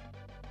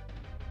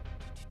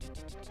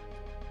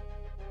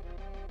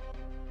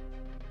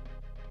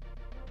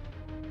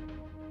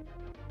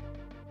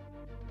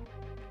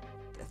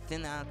 A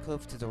thin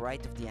alcove to the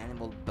right of the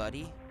animal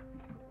body,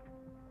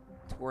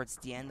 towards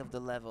the end of the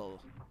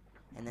level,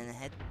 and then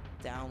head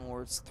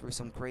downwards through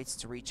some crates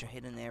to reach a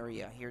hidden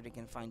area. Here they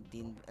can find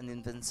an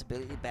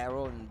invincibility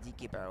barrel and a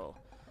DK barrel,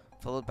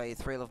 followed by a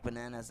trail of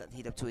bananas that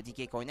lead up to a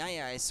DK coin. Ah,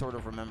 yeah, I sort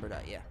of remember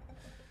that, yeah.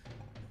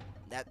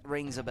 That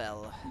rings a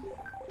bell.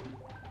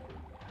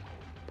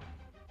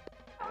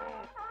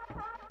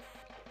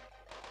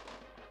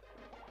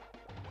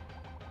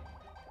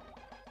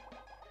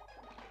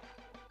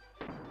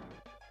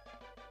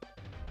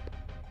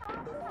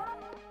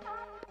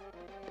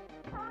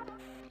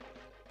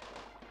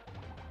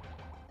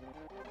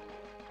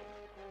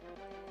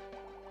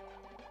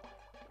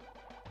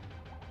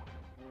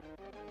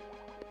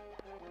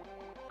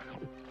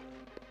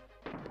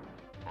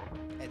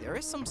 There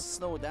is some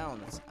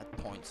slowdown at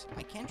points.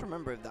 I can't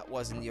remember if that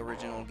was in the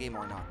original game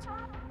or not.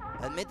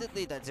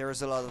 Admittedly, that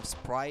there's a lot of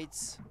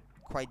sprites,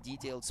 quite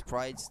detailed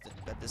sprites,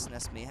 that the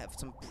SNES may have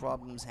some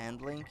problems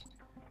handling.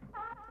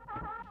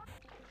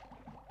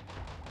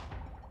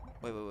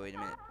 Wait a minute.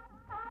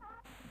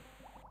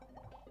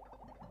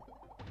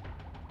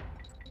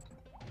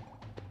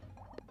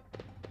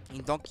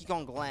 In Donkey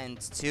Kong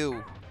Land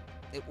 2,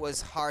 it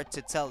was hard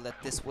to tell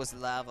that this was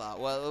lava.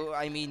 Well,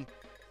 I mean,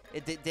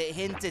 they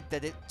hinted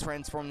that it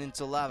transformed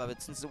into lava, but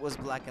since it was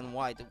black and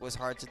white, it was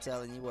hard to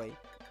tell anyway.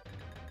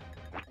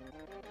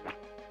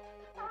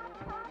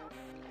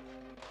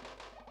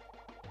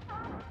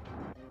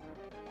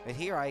 But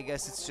here, I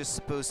guess it's just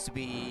supposed to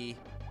be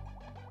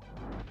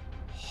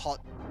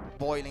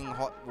boiling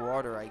hot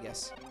water, I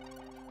guess.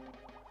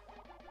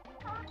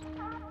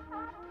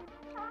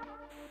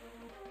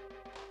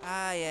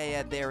 Ah,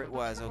 yeah, there it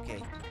was,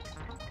 okay.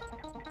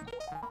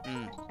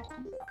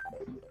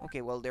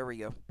 Okay, well, there we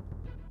go.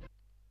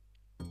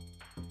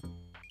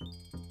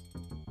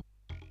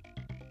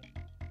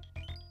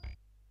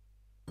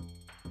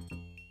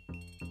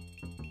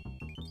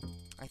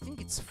 I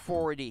think it's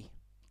 40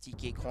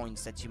 TK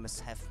coins that you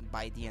must have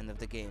by the end of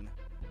the game,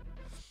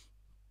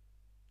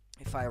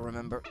 if I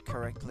remember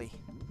correctly.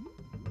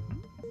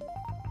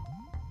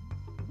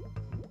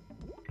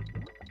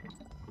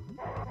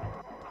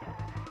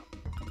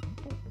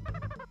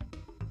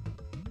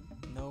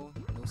 No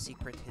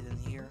secret hidden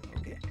here.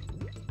 Okay.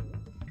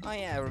 Oh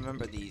yeah, I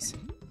remember these.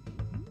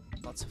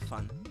 Lots of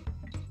fun.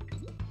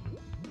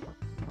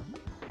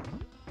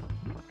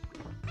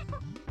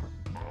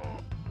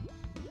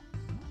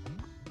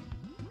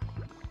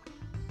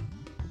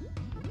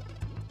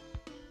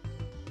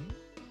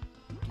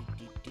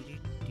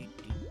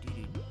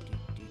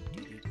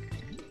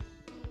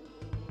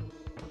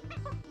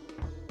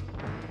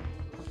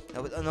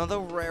 Now, another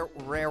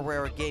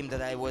rare game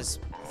that I was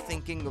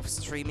thinking of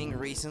streaming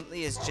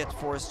recently is Jet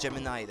Force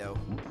Gemini, though.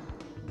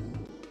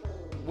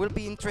 Will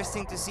be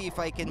interesting to see if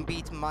I can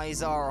beat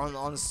Mizar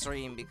on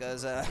stream,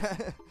 because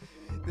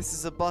this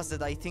is a boss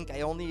that I think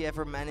I only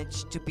ever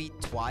managed to beat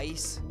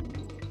twice.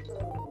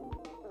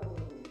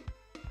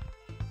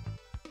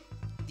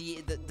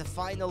 The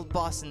final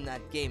boss in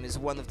that game is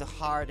one of the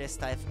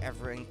hardest I've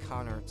ever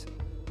encountered.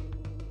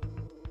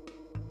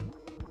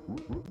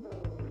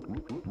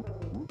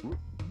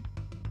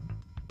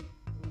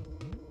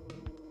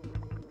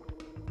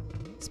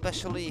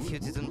 Especially if you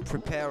didn't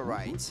prepare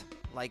right,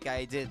 like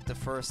I did the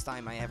first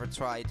time I ever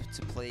tried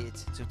to play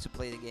it, to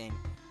play the game.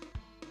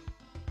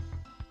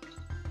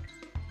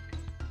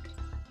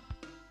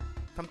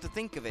 Come to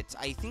think of it,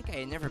 I think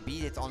I never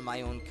beat it on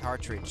my own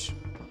cartridge.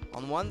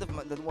 On one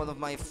of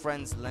my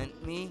friends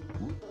lent me,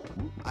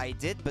 I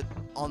did, but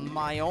on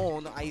my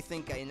own, I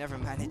think I never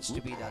managed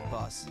to beat that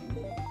boss.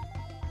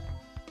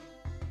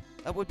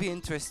 That would be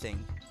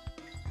interesting.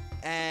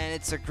 And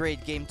it's a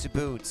great game to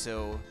boot,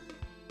 so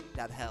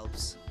that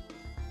helps.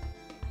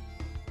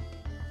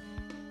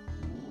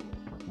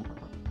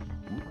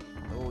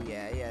 Oh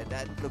yeah,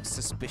 that looks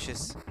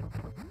suspicious.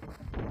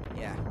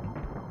 Yeah.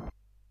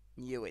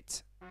 Knew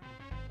it.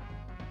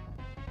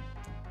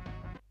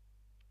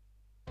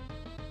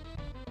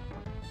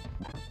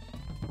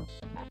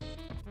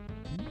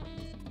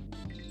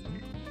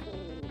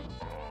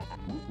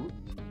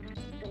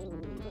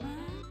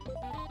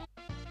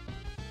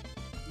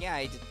 Yeah,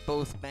 I did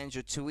both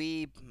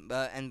Banjo-Tooie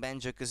and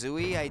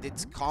Banjo-Kazooie. I did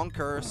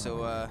Conquer,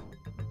 so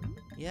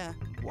yeah,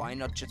 why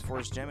not Jet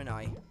Force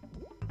Gemini?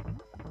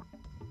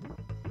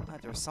 Ah,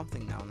 there's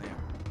something down there.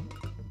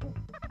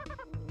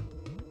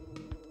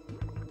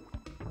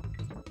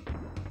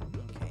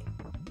 Okay.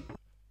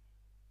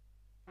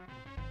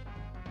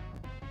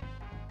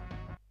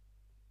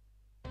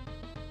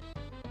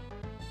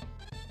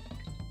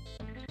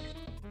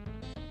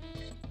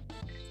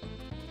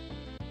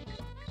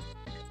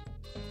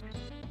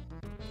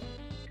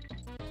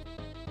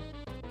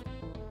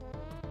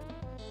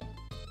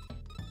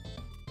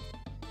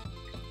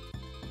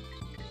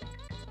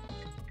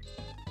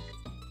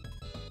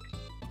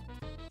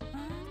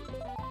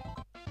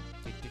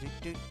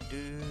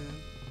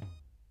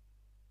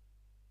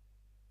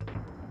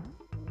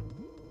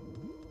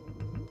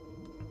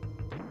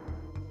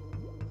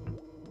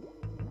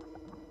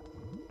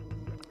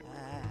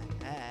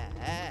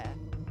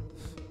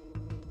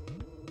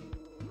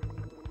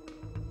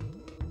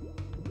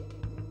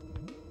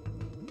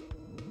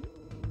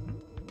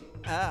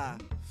 Ah.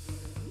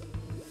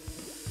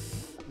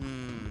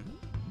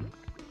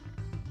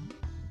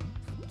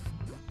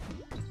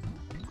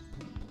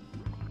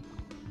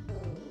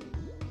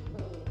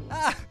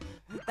 Ah!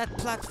 That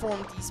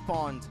platform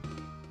despawned.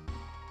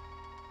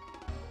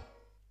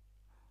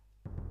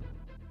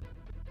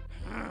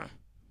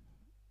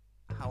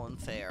 How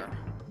unfair.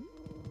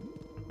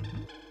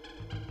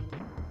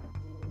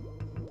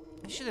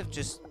 I should have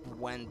just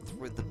went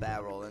through the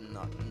barrel and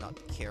not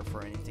care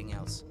for anything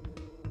else.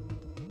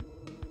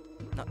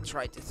 Not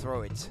try to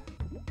throw it.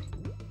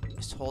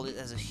 Just hold it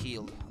as a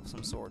shield of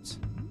some sorts.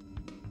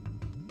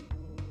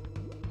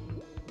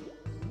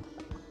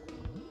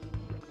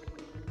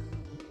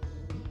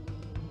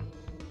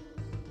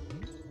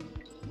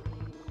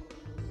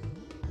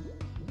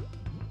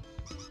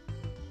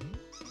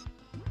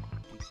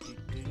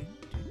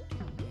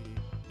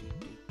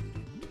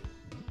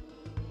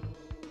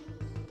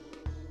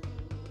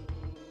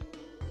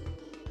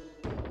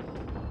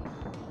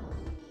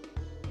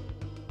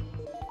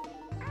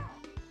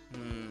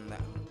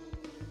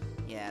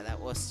 Yeah, that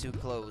was too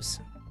close.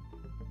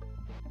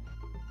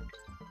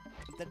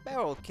 If that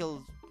barrel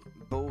killed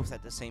both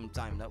at the same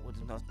time, that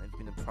would not have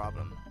been a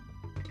problem.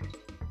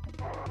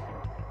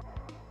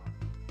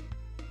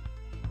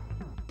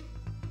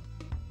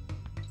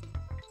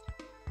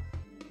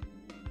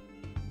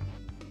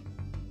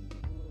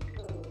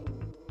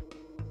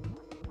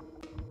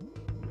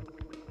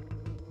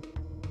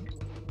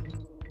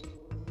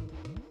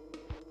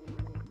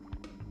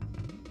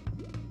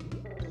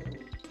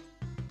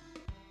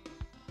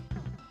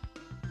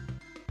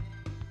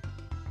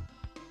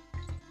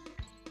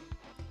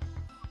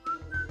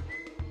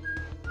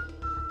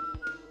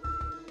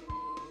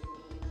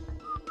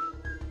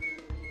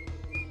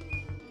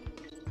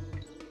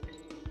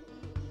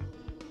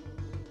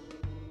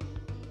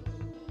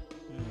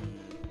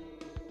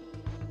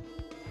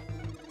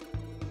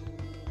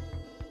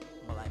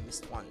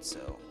 Missed one,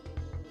 so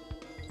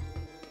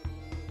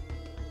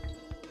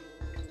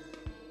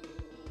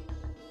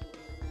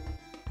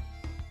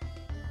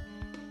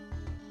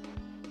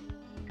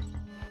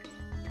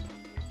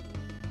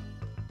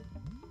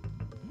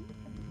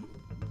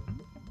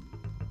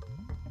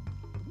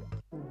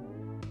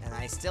and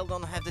I still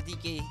don't have the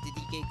DK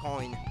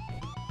coin.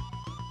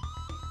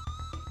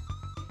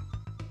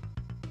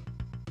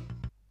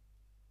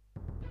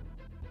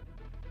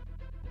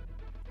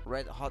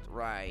 Red Hot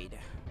Ride.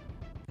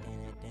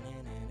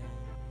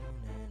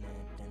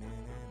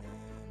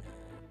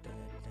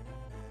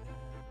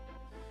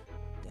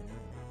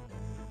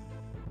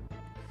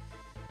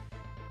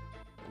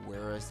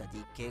 Where is the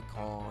DK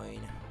coin?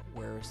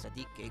 Where is the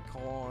DK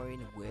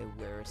coin?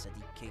 Where is the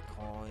DK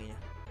coin?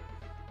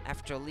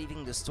 After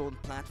leaving the stone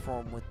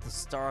platform with the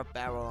star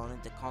barrel on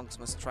it, the conks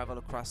must travel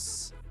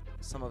across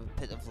some of a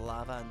pit of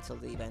lava until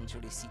they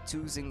eventually see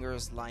two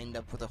zingers lined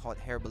up with a hot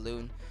air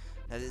balloon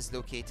that is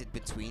located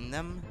between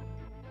them.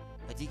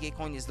 A DK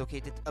coin is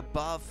located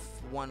above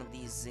one of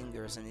these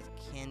zingers and it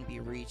can be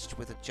reached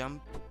with a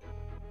jump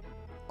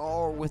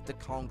or with the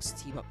Kong's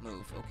team-up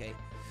move. Okay.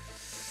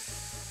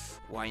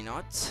 Why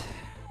not?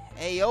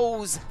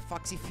 Ayos,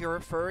 Foxy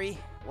Furry.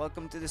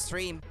 Welcome to the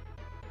stream.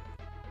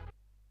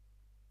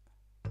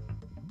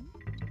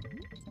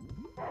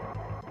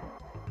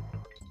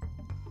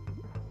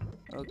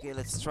 Okay,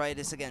 let's try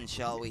this again,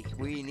 shall we?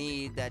 We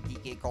need that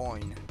DK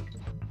coin.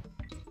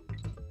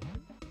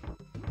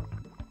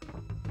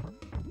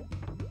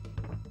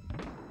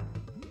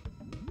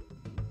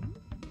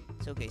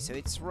 It's okay, so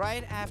it's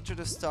right after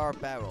the star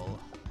barrel.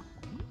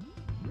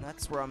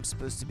 That's where I'm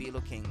supposed to be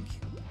looking.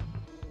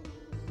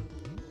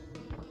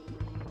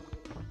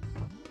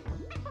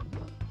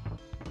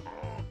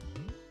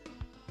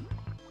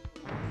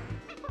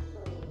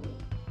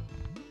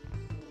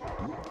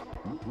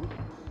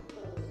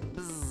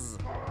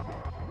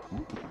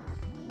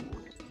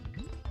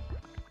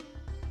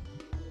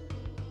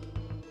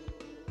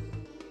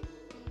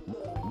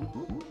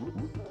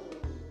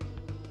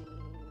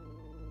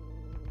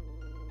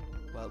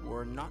 Well,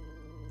 we're not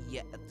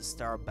yet at the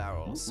star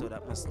barrel, so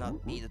that must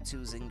not be the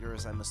 2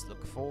 zingers I must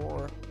look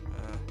for.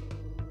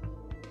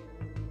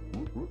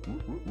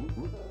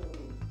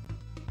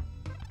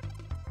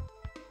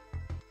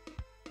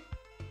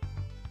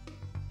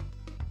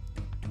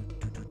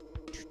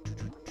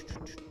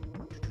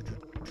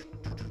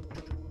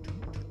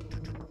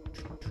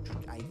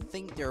 I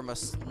think there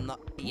must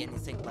not be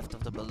anything left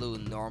of the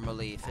balloon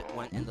normally if it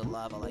went in the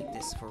lava like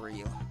this for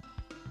real.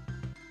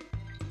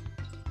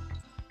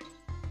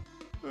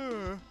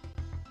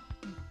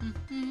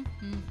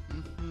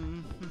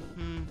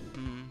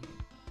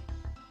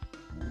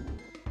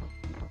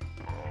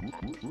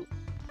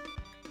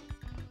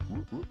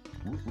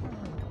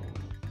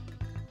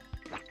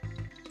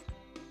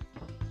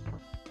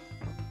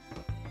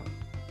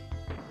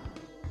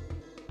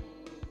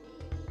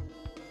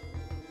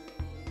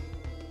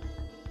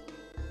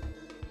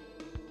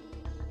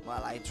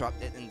 Well, I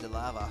dropped it in the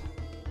lava.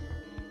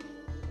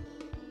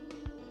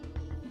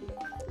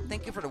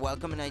 Thank you for the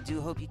welcome, and I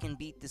do hope you can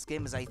beat this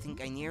game, as I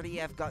think I nearly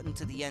have gotten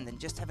to the end and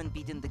just haven't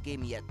beaten the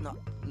game yet,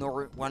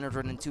 nor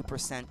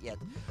 102% yet.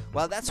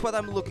 Well, that's what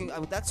I'm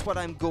that's what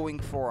I'm going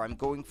for. I'm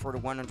going for the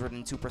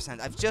 102%.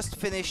 I've just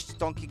finished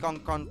Donkey Kong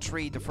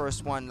Country, the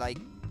first one, like,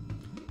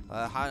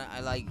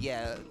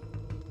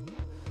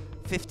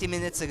 50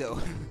 minutes ago.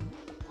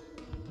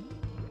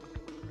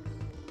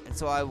 And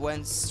so I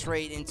went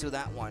straight into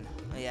that one.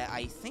 Yeah,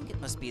 I think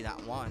it must be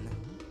that one.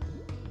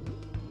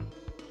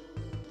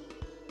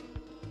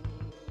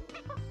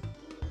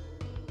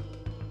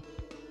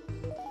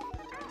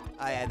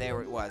 Ah, yeah,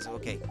 there it was.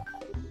 Okay.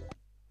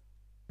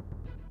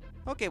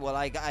 Okay, well,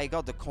 I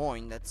got the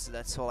coin.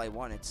 That's all I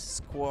wanted.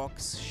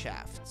 Squawk's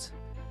shaft.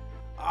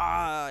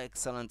 Ah,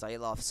 excellent. I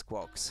love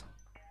Squawks.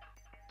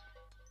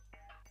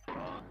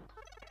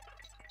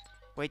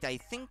 Wait, I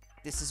think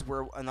this is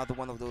where another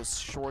one of those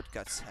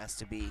shortcuts has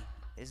to be,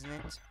 isn't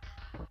it?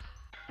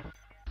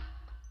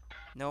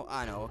 No?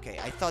 Ah, no. Okay.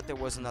 I thought there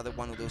was another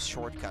one of those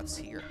shortcuts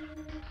here.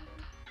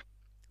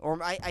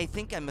 Or I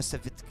think I must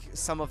have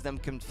some of them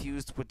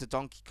confused with the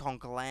Donkey Kong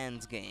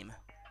Land game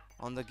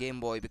on the Game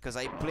Boy, because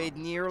I played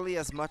nearly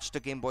as much the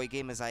Game Boy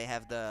game as I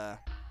have the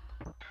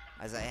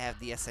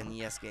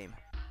SNES game.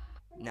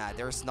 Nah,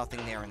 there's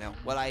nothing there now.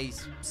 Well, I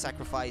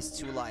sacrificed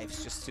 2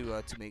 lives just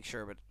to make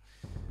sure, but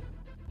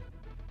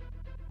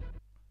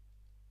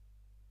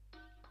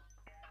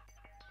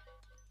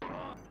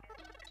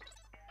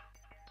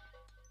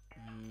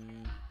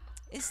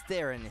is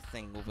there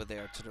anything over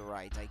there to the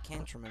right? I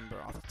can't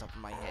remember off the top of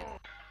my head.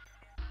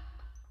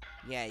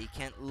 Yeah, you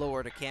can't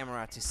lower the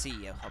camera to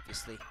see,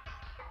 obviously.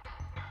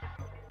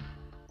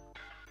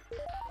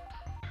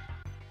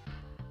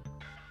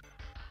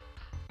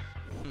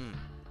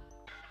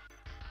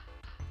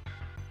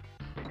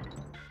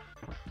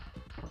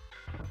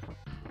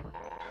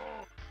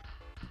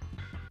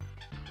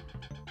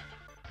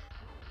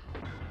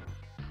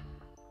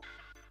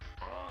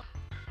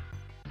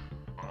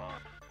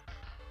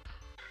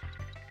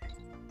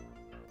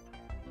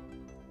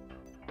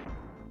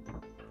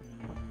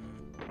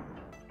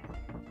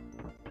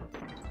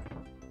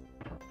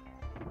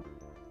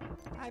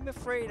 I'm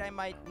afraid I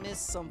might miss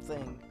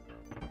something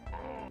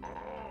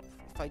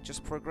if I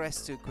just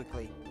progress too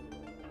quickly.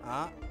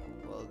 Ah,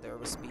 well, there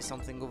must be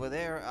something over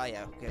there. Ah,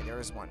 yeah, okay, there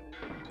is one.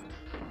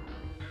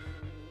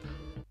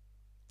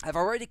 I've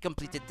already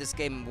completed this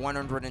game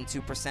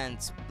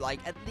 102%, like,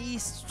 at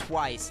least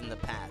twice in the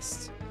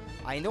past.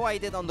 I know I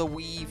did on the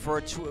Wii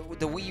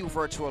U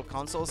Virtual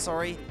Console,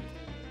 sorry,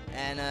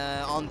 and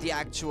on the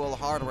actual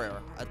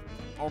hardware,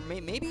 or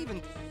maybe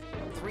even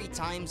 3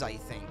 times, I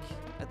think.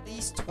 At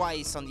least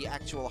twice on the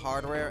actual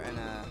hardware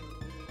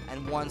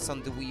and once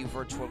on the Wii U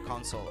Virtual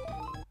Console.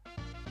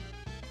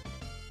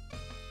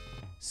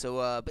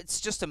 So, but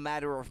it's just a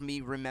matter of me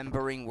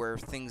remembering where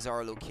things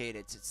are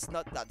located. It's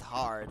not that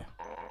hard.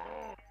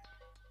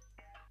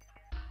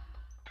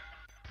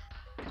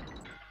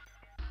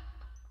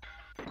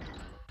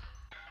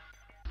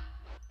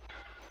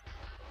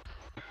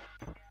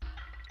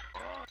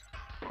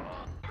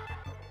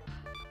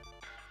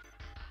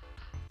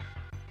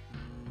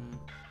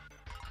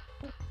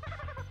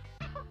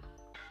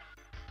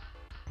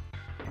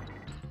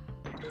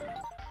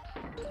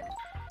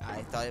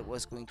 I thought it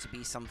was going to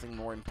be something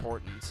more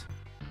important.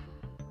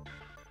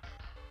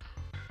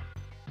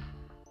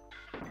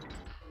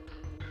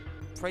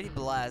 Pretty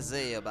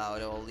blasé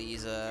about all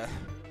these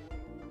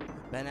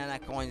banana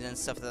coins and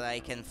stuff that I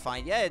can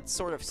find. Yeah, it's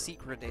sort of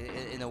secret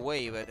in a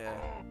way, but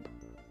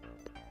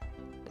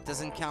it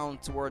doesn't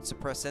count towards a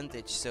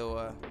percentage,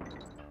 so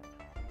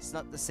it's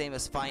not the same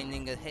as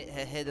finding a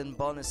hidden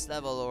bonus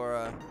level or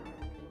a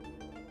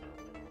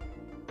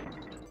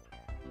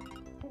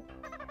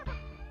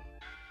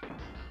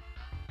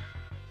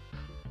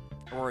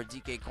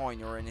DK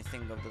coin or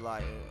anything of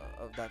the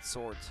of that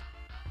sort.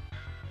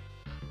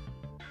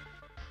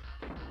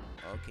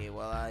 Okay,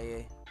 well,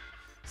 I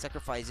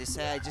sacrifice this.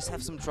 I just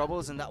have some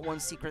troubles in that one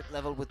secret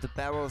level with the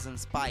barrels and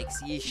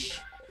spikes. Yeesh.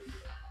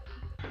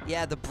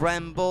 Yeah, the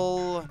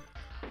bramble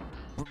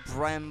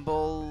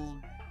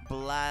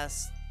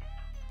blast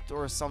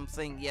or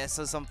something. Yeah,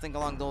 so something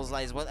along those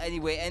lines. Well,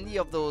 anyway, any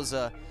of those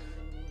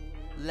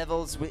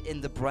levels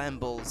within the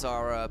brambles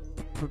are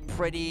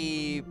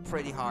pretty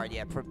hard.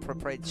 Yeah,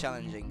 pretty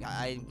challenging.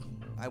 I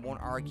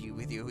won't argue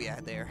with you.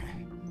 Yeah, there.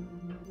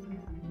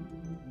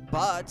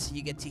 But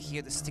you get to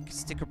hear the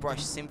Sticker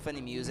Brush Symphony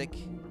music,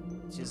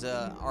 which is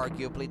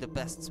arguably the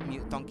best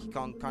Donkey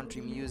Kong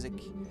Country music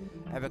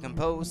ever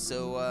composed,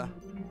 so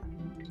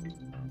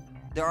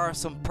there are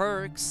some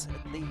perks,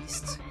 at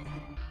least.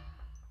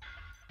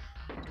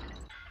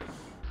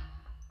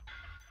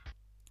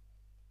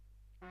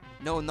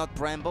 No, not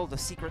Bramble, the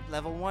secret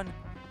level one.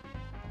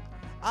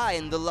 Ah,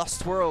 in the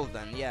Lost World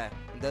then, yeah.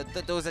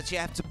 Those that you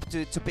have to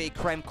pay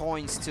creme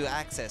coins to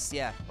access,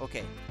 yeah,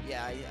 okay.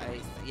 Yeah,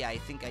 I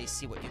think I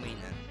see what you mean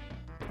then.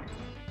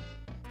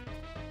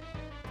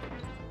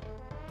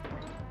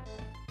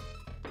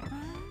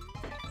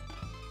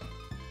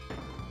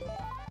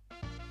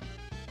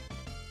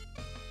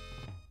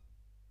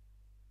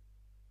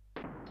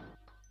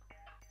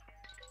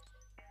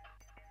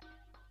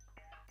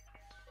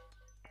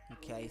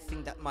 Okay, I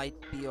think that might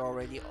be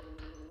already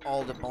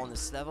all the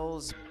bonus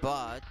levels,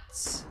 but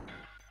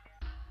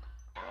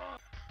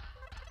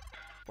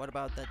what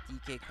about that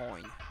DK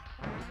coin?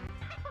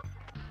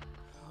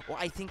 Well,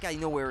 I think I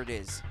know where it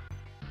is.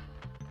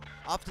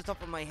 Off the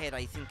top of my head,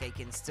 I think I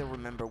can still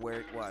remember where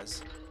it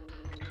was.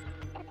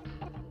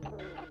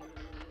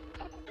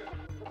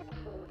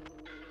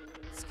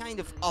 It's kind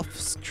of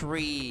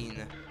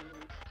off-screen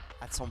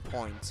at some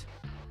point.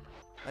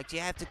 Like, you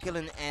have to kill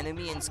an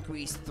enemy and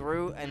squeeze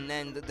through, and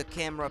then the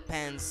camera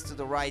pans to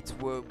the right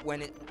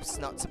when it's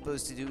not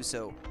supposed to do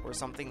so, or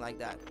something like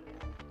that.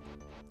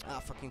 Ah,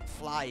 fucking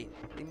fly.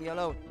 Leave me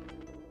alone.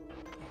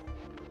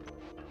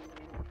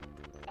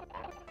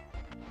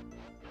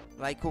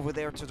 Like over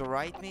there to the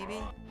right, maybe?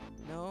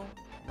 No?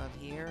 Not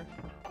here?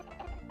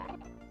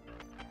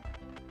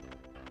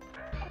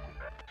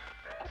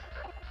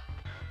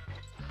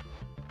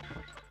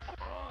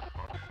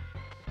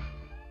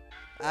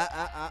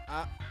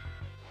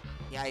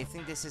 Yeah, I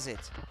think this is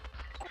it.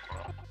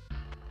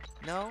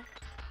 No?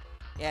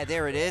 Yeah,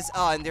 there it is.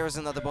 Oh, and there's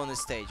another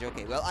bonus stage.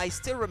 Okay, well, I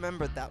still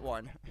remembered that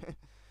one.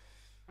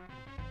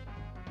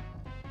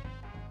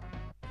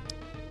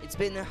 It's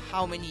been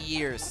how many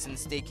years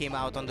since they came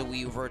out on the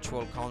Wii U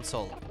Virtual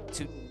Console?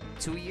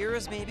 Two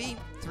years, maybe?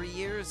 3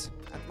 years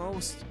at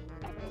most.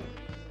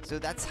 So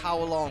that's how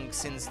long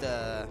since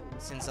the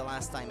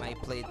last time I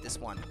played this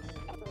one.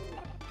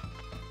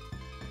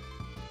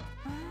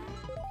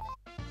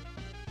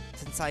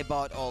 Since I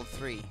bought all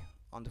 3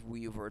 on the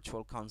Wii U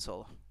Virtual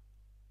Console.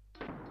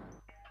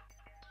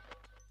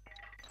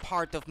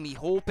 Part of me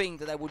hoping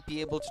that I would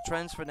be able to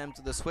transfer them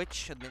to the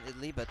Switch,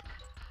 admittedly, but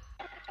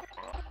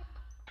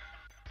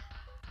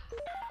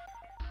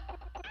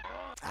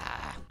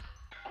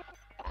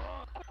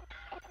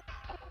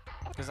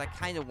because I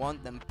kind of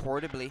want them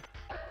portably.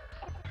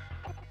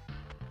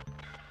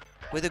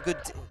 With a good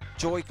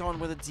Joy-Con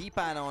with a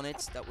D-pad on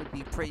it, that would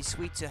be pretty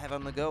sweet to have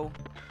on the go.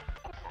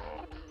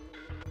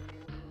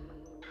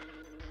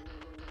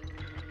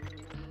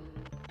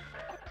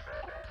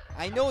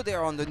 I know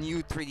they're on the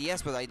new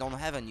 3DS, but I don't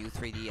have a new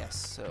 3DS,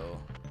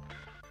 so...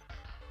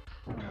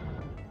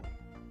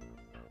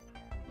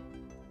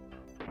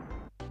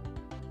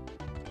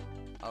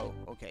 Oh,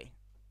 okay.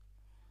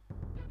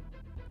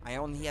 I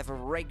only have a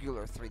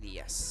regular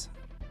 3DS,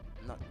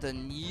 not the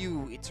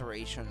new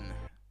iteration.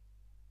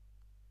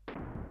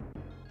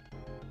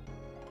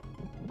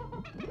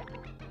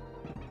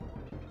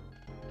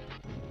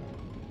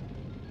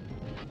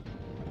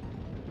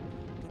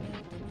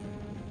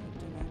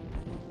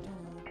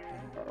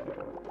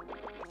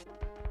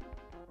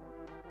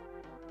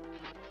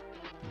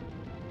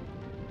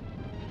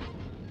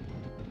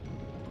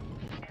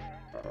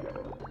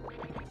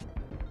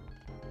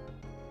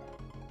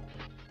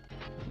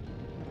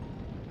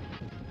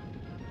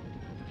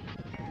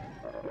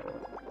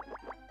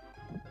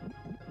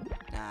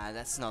 Nah,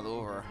 that's not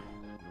over.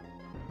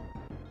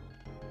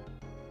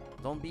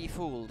 Don't be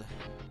fooled.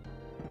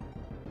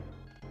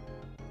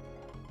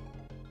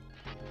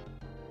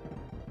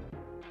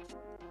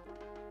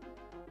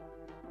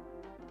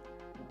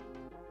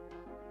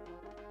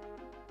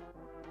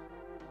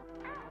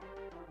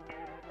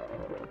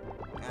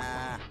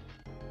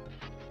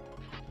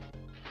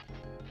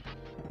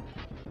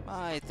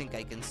 I think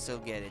I can still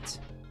get it.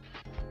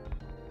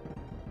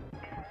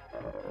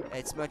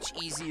 It's much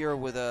easier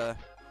with a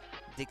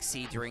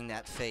Dixie during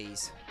that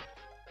phase.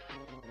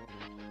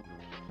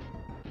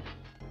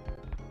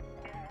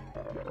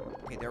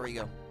 Okay, there we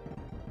go.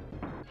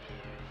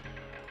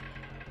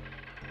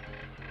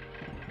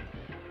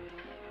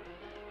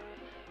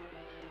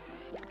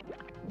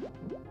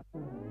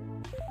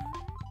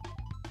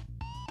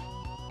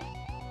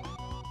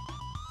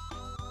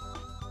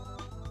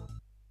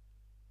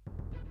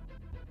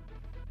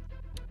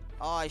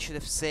 Oh, I should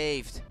have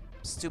saved.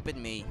 Stupid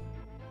me.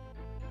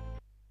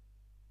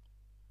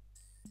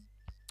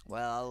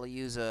 Well, I'll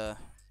use a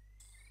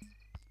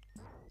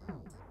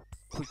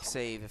quick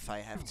save if I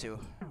have to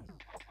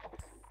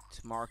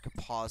mark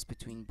a pause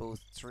between both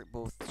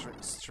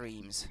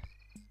streams.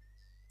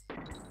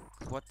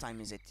 What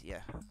time is it?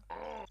 Yeah.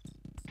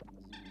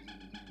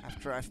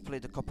 After I've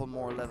played a couple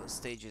more level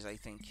stages, I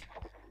think.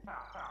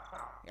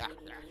 Yeah.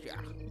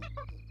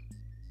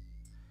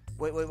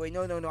 Wait,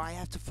 no, I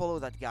have to follow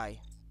that guy.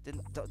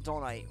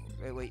 Don't I?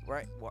 Wait,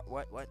 right?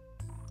 What?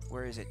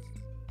 Where is it?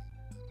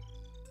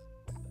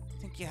 I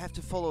think you have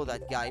to follow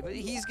that guy, but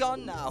he's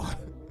gone now.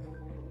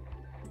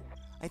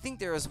 I think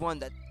there is one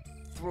that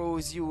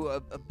throws you a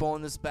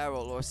bonus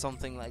barrel or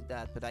something like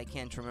that, but I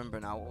can't remember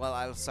now. Well,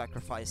 I'll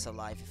sacrifice a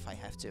life if I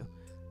have to.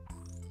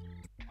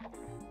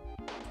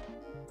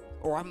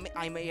 Or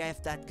I may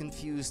have that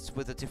confused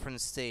with a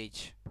different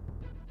stage.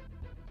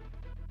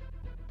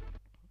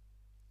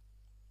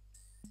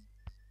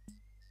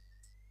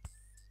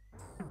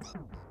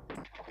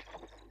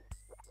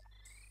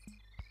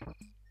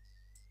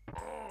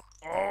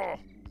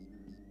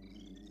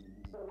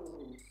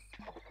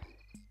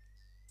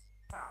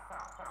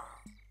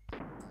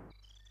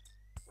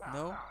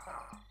 No?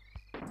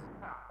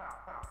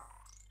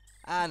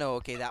 Ah, no,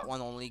 okay, that one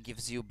only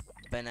gives you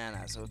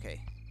bananas,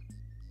 okay.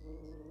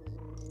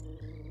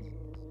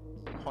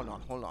 Hold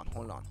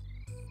on.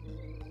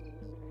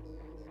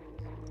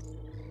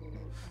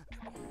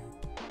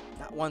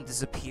 That one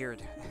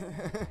disappeared.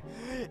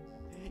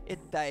 It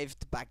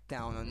dived back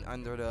down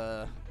under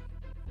the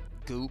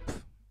goop.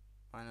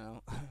 I don't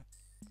know.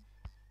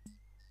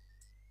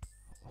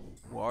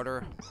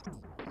 Water.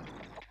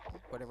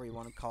 Whatever you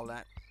want to call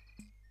that.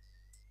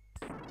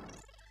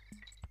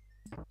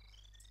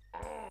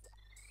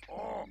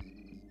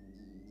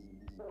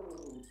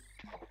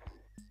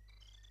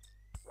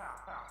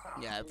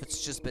 Yeah, if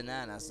it's just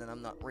bananas, then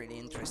I'm not really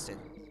interested.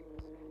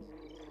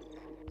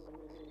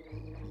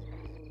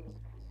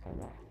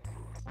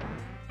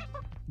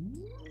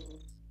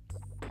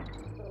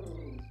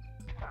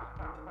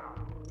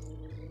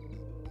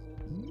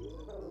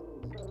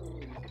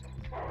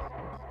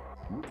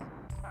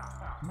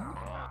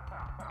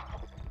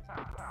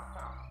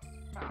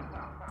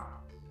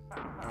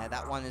 Yeah,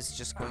 that one is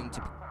just going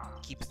to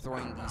keep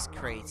throwing these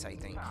crates, I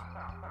think.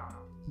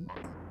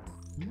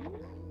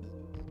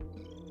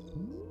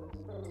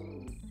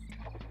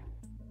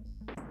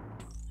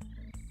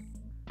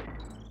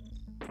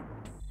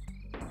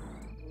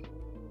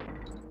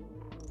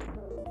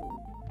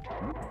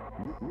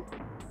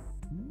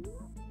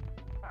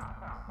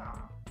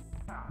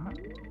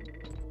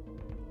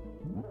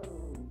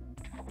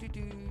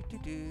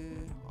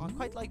 I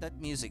quite like that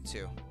music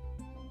too.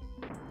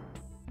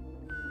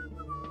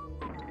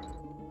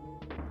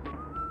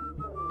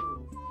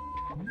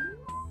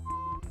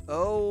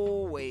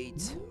 Oh,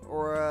 wait.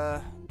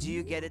 Or, do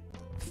you get it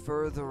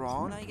further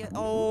on, I guess?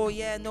 Oh,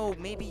 yeah, no,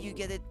 maybe you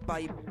get it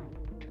by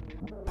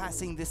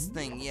passing this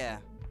thing, yeah.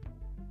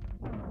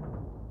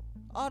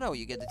 Oh, no,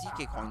 you get the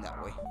TK coin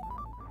that way.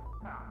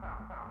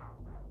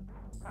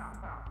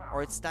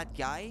 Or it's that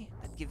guy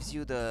that gives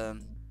you the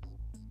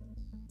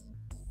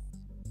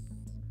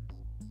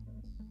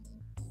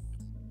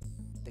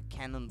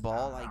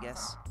cannonball, I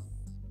guess.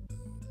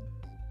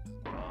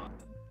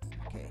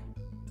 Okay.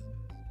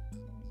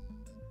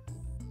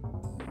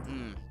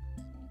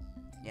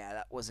 Yeah,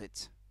 that was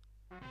it.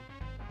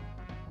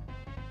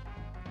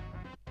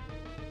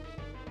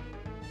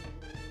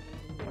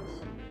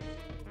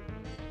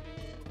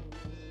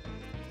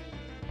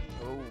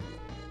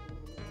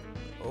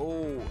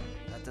 Oh,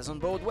 that doesn't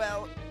bode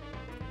well.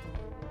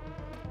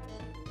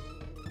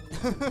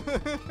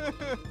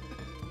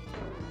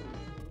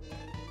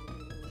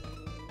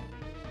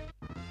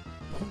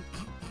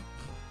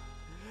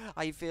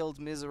 I failed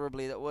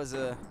miserably. That was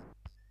a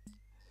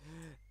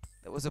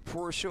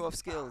poor show of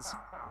skills.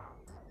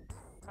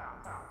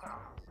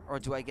 Or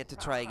do I get to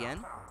try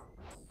again?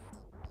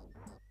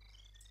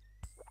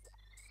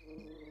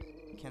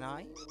 Can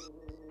I?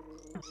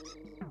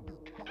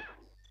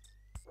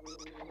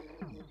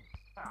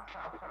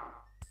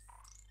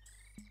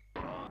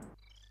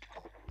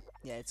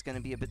 Yeah, it's gonna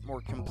be a bit more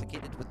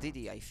complicated with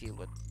Diddy, I feel,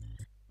 but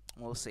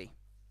we'll see.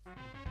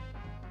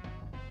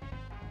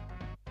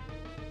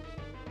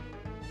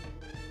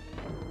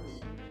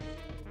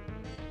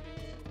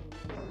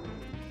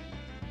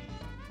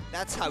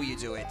 That's how you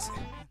do it.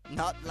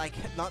 Not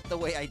the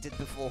way I did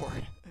before.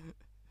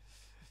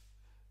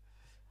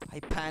 I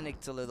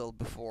panicked a little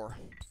before.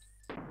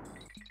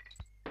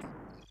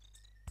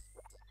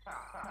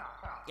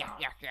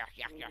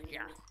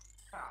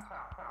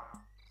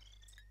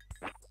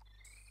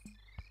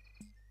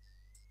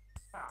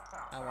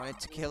 I wanted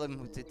to kill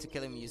him. To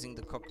kill him using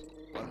the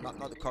well,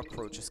 not the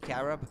cockroach, a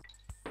scarab,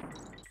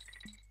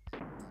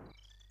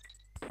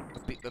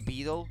 a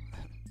beetle.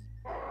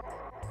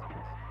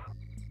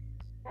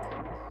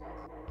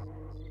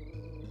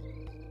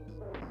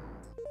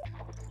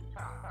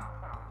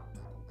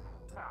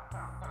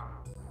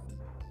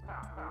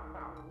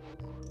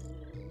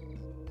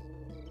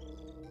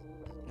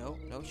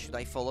 No, should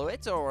I follow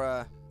it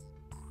or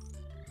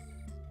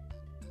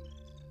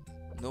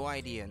no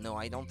idea. No,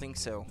 I don't think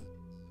so.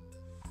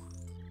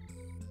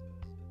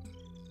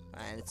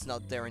 And it's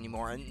not there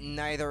anymore, and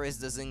neither is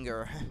the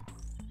zinger.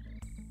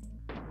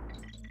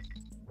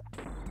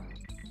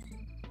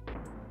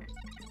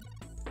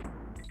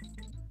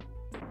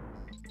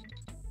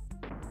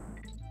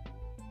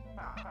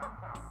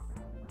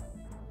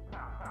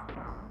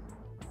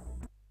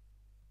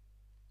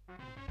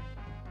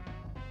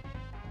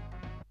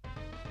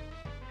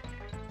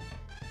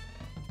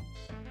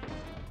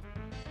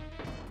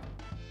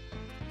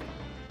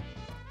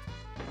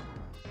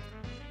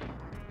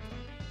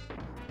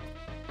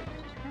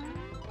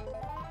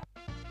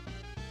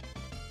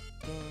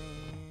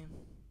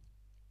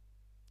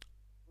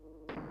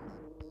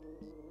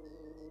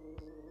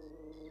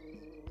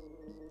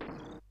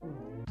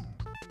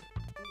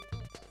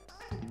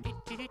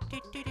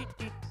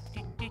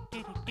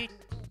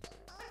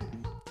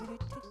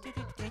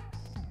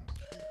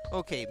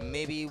 Okay,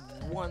 maybe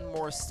one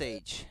more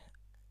stage,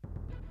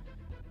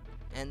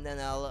 and then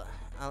I'll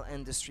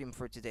end the stream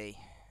for today.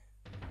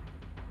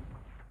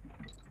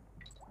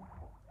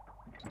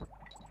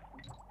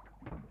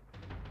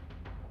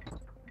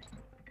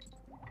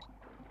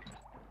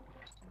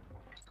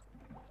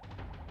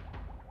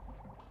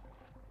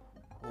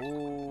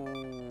 Oh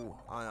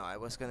no, I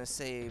was gonna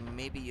say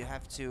maybe you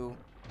have to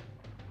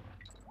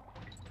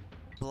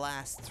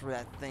blast through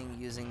that thing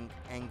using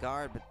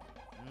Enguarde, but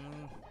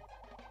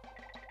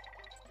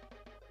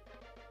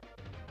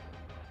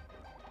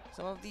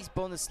some of these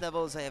bonus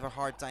levels I have a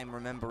hard time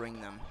remembering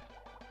them.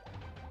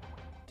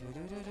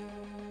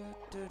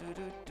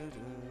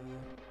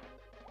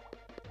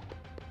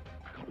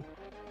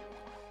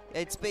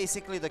 It's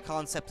basically the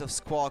concept of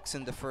squawks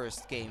in the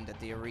first game that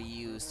they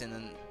reused in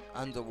an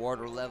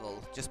underwater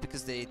level just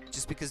because they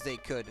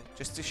could,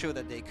 just to show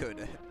that they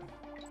could.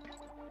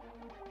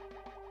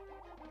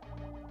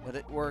 But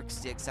it works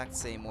the exact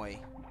same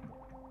way.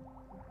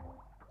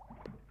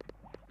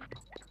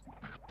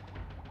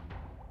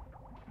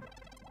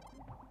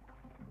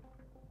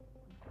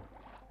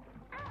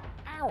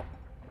 Ow!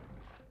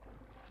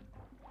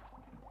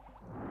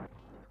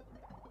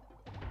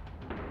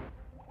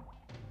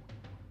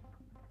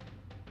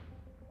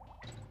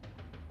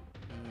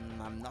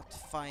 I'm not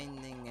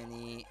finding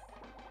any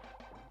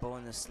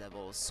bonus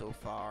levels so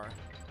far.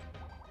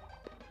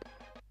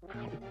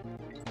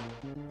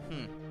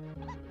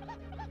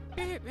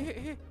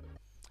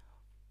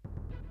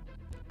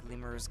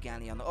 Glimmer's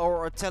Galleon.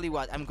 Or tell you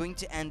what, I'm going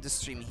to end the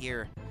stream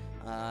here.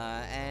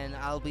 And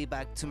I'll be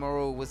back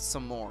tomorrow with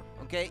some more,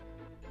 okay?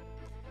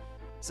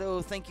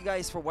 So thank you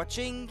guys for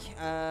watching.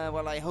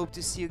 Well, I hope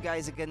to see you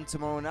guys again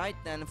tomorrow night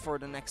then for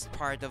the next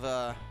part of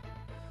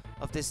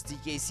this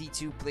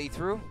DKC2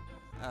 playthrough.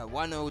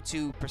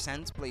 102%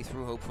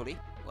 playthrough, hopefully.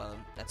 Well,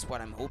 that's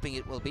what I'm hoping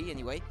it will be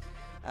anyway.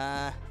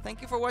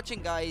 Thank you for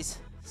watching, guys.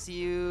 See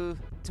you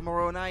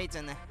tomorrow night,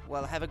 and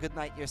well, have a good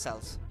night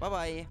yourselves. Bye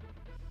bye.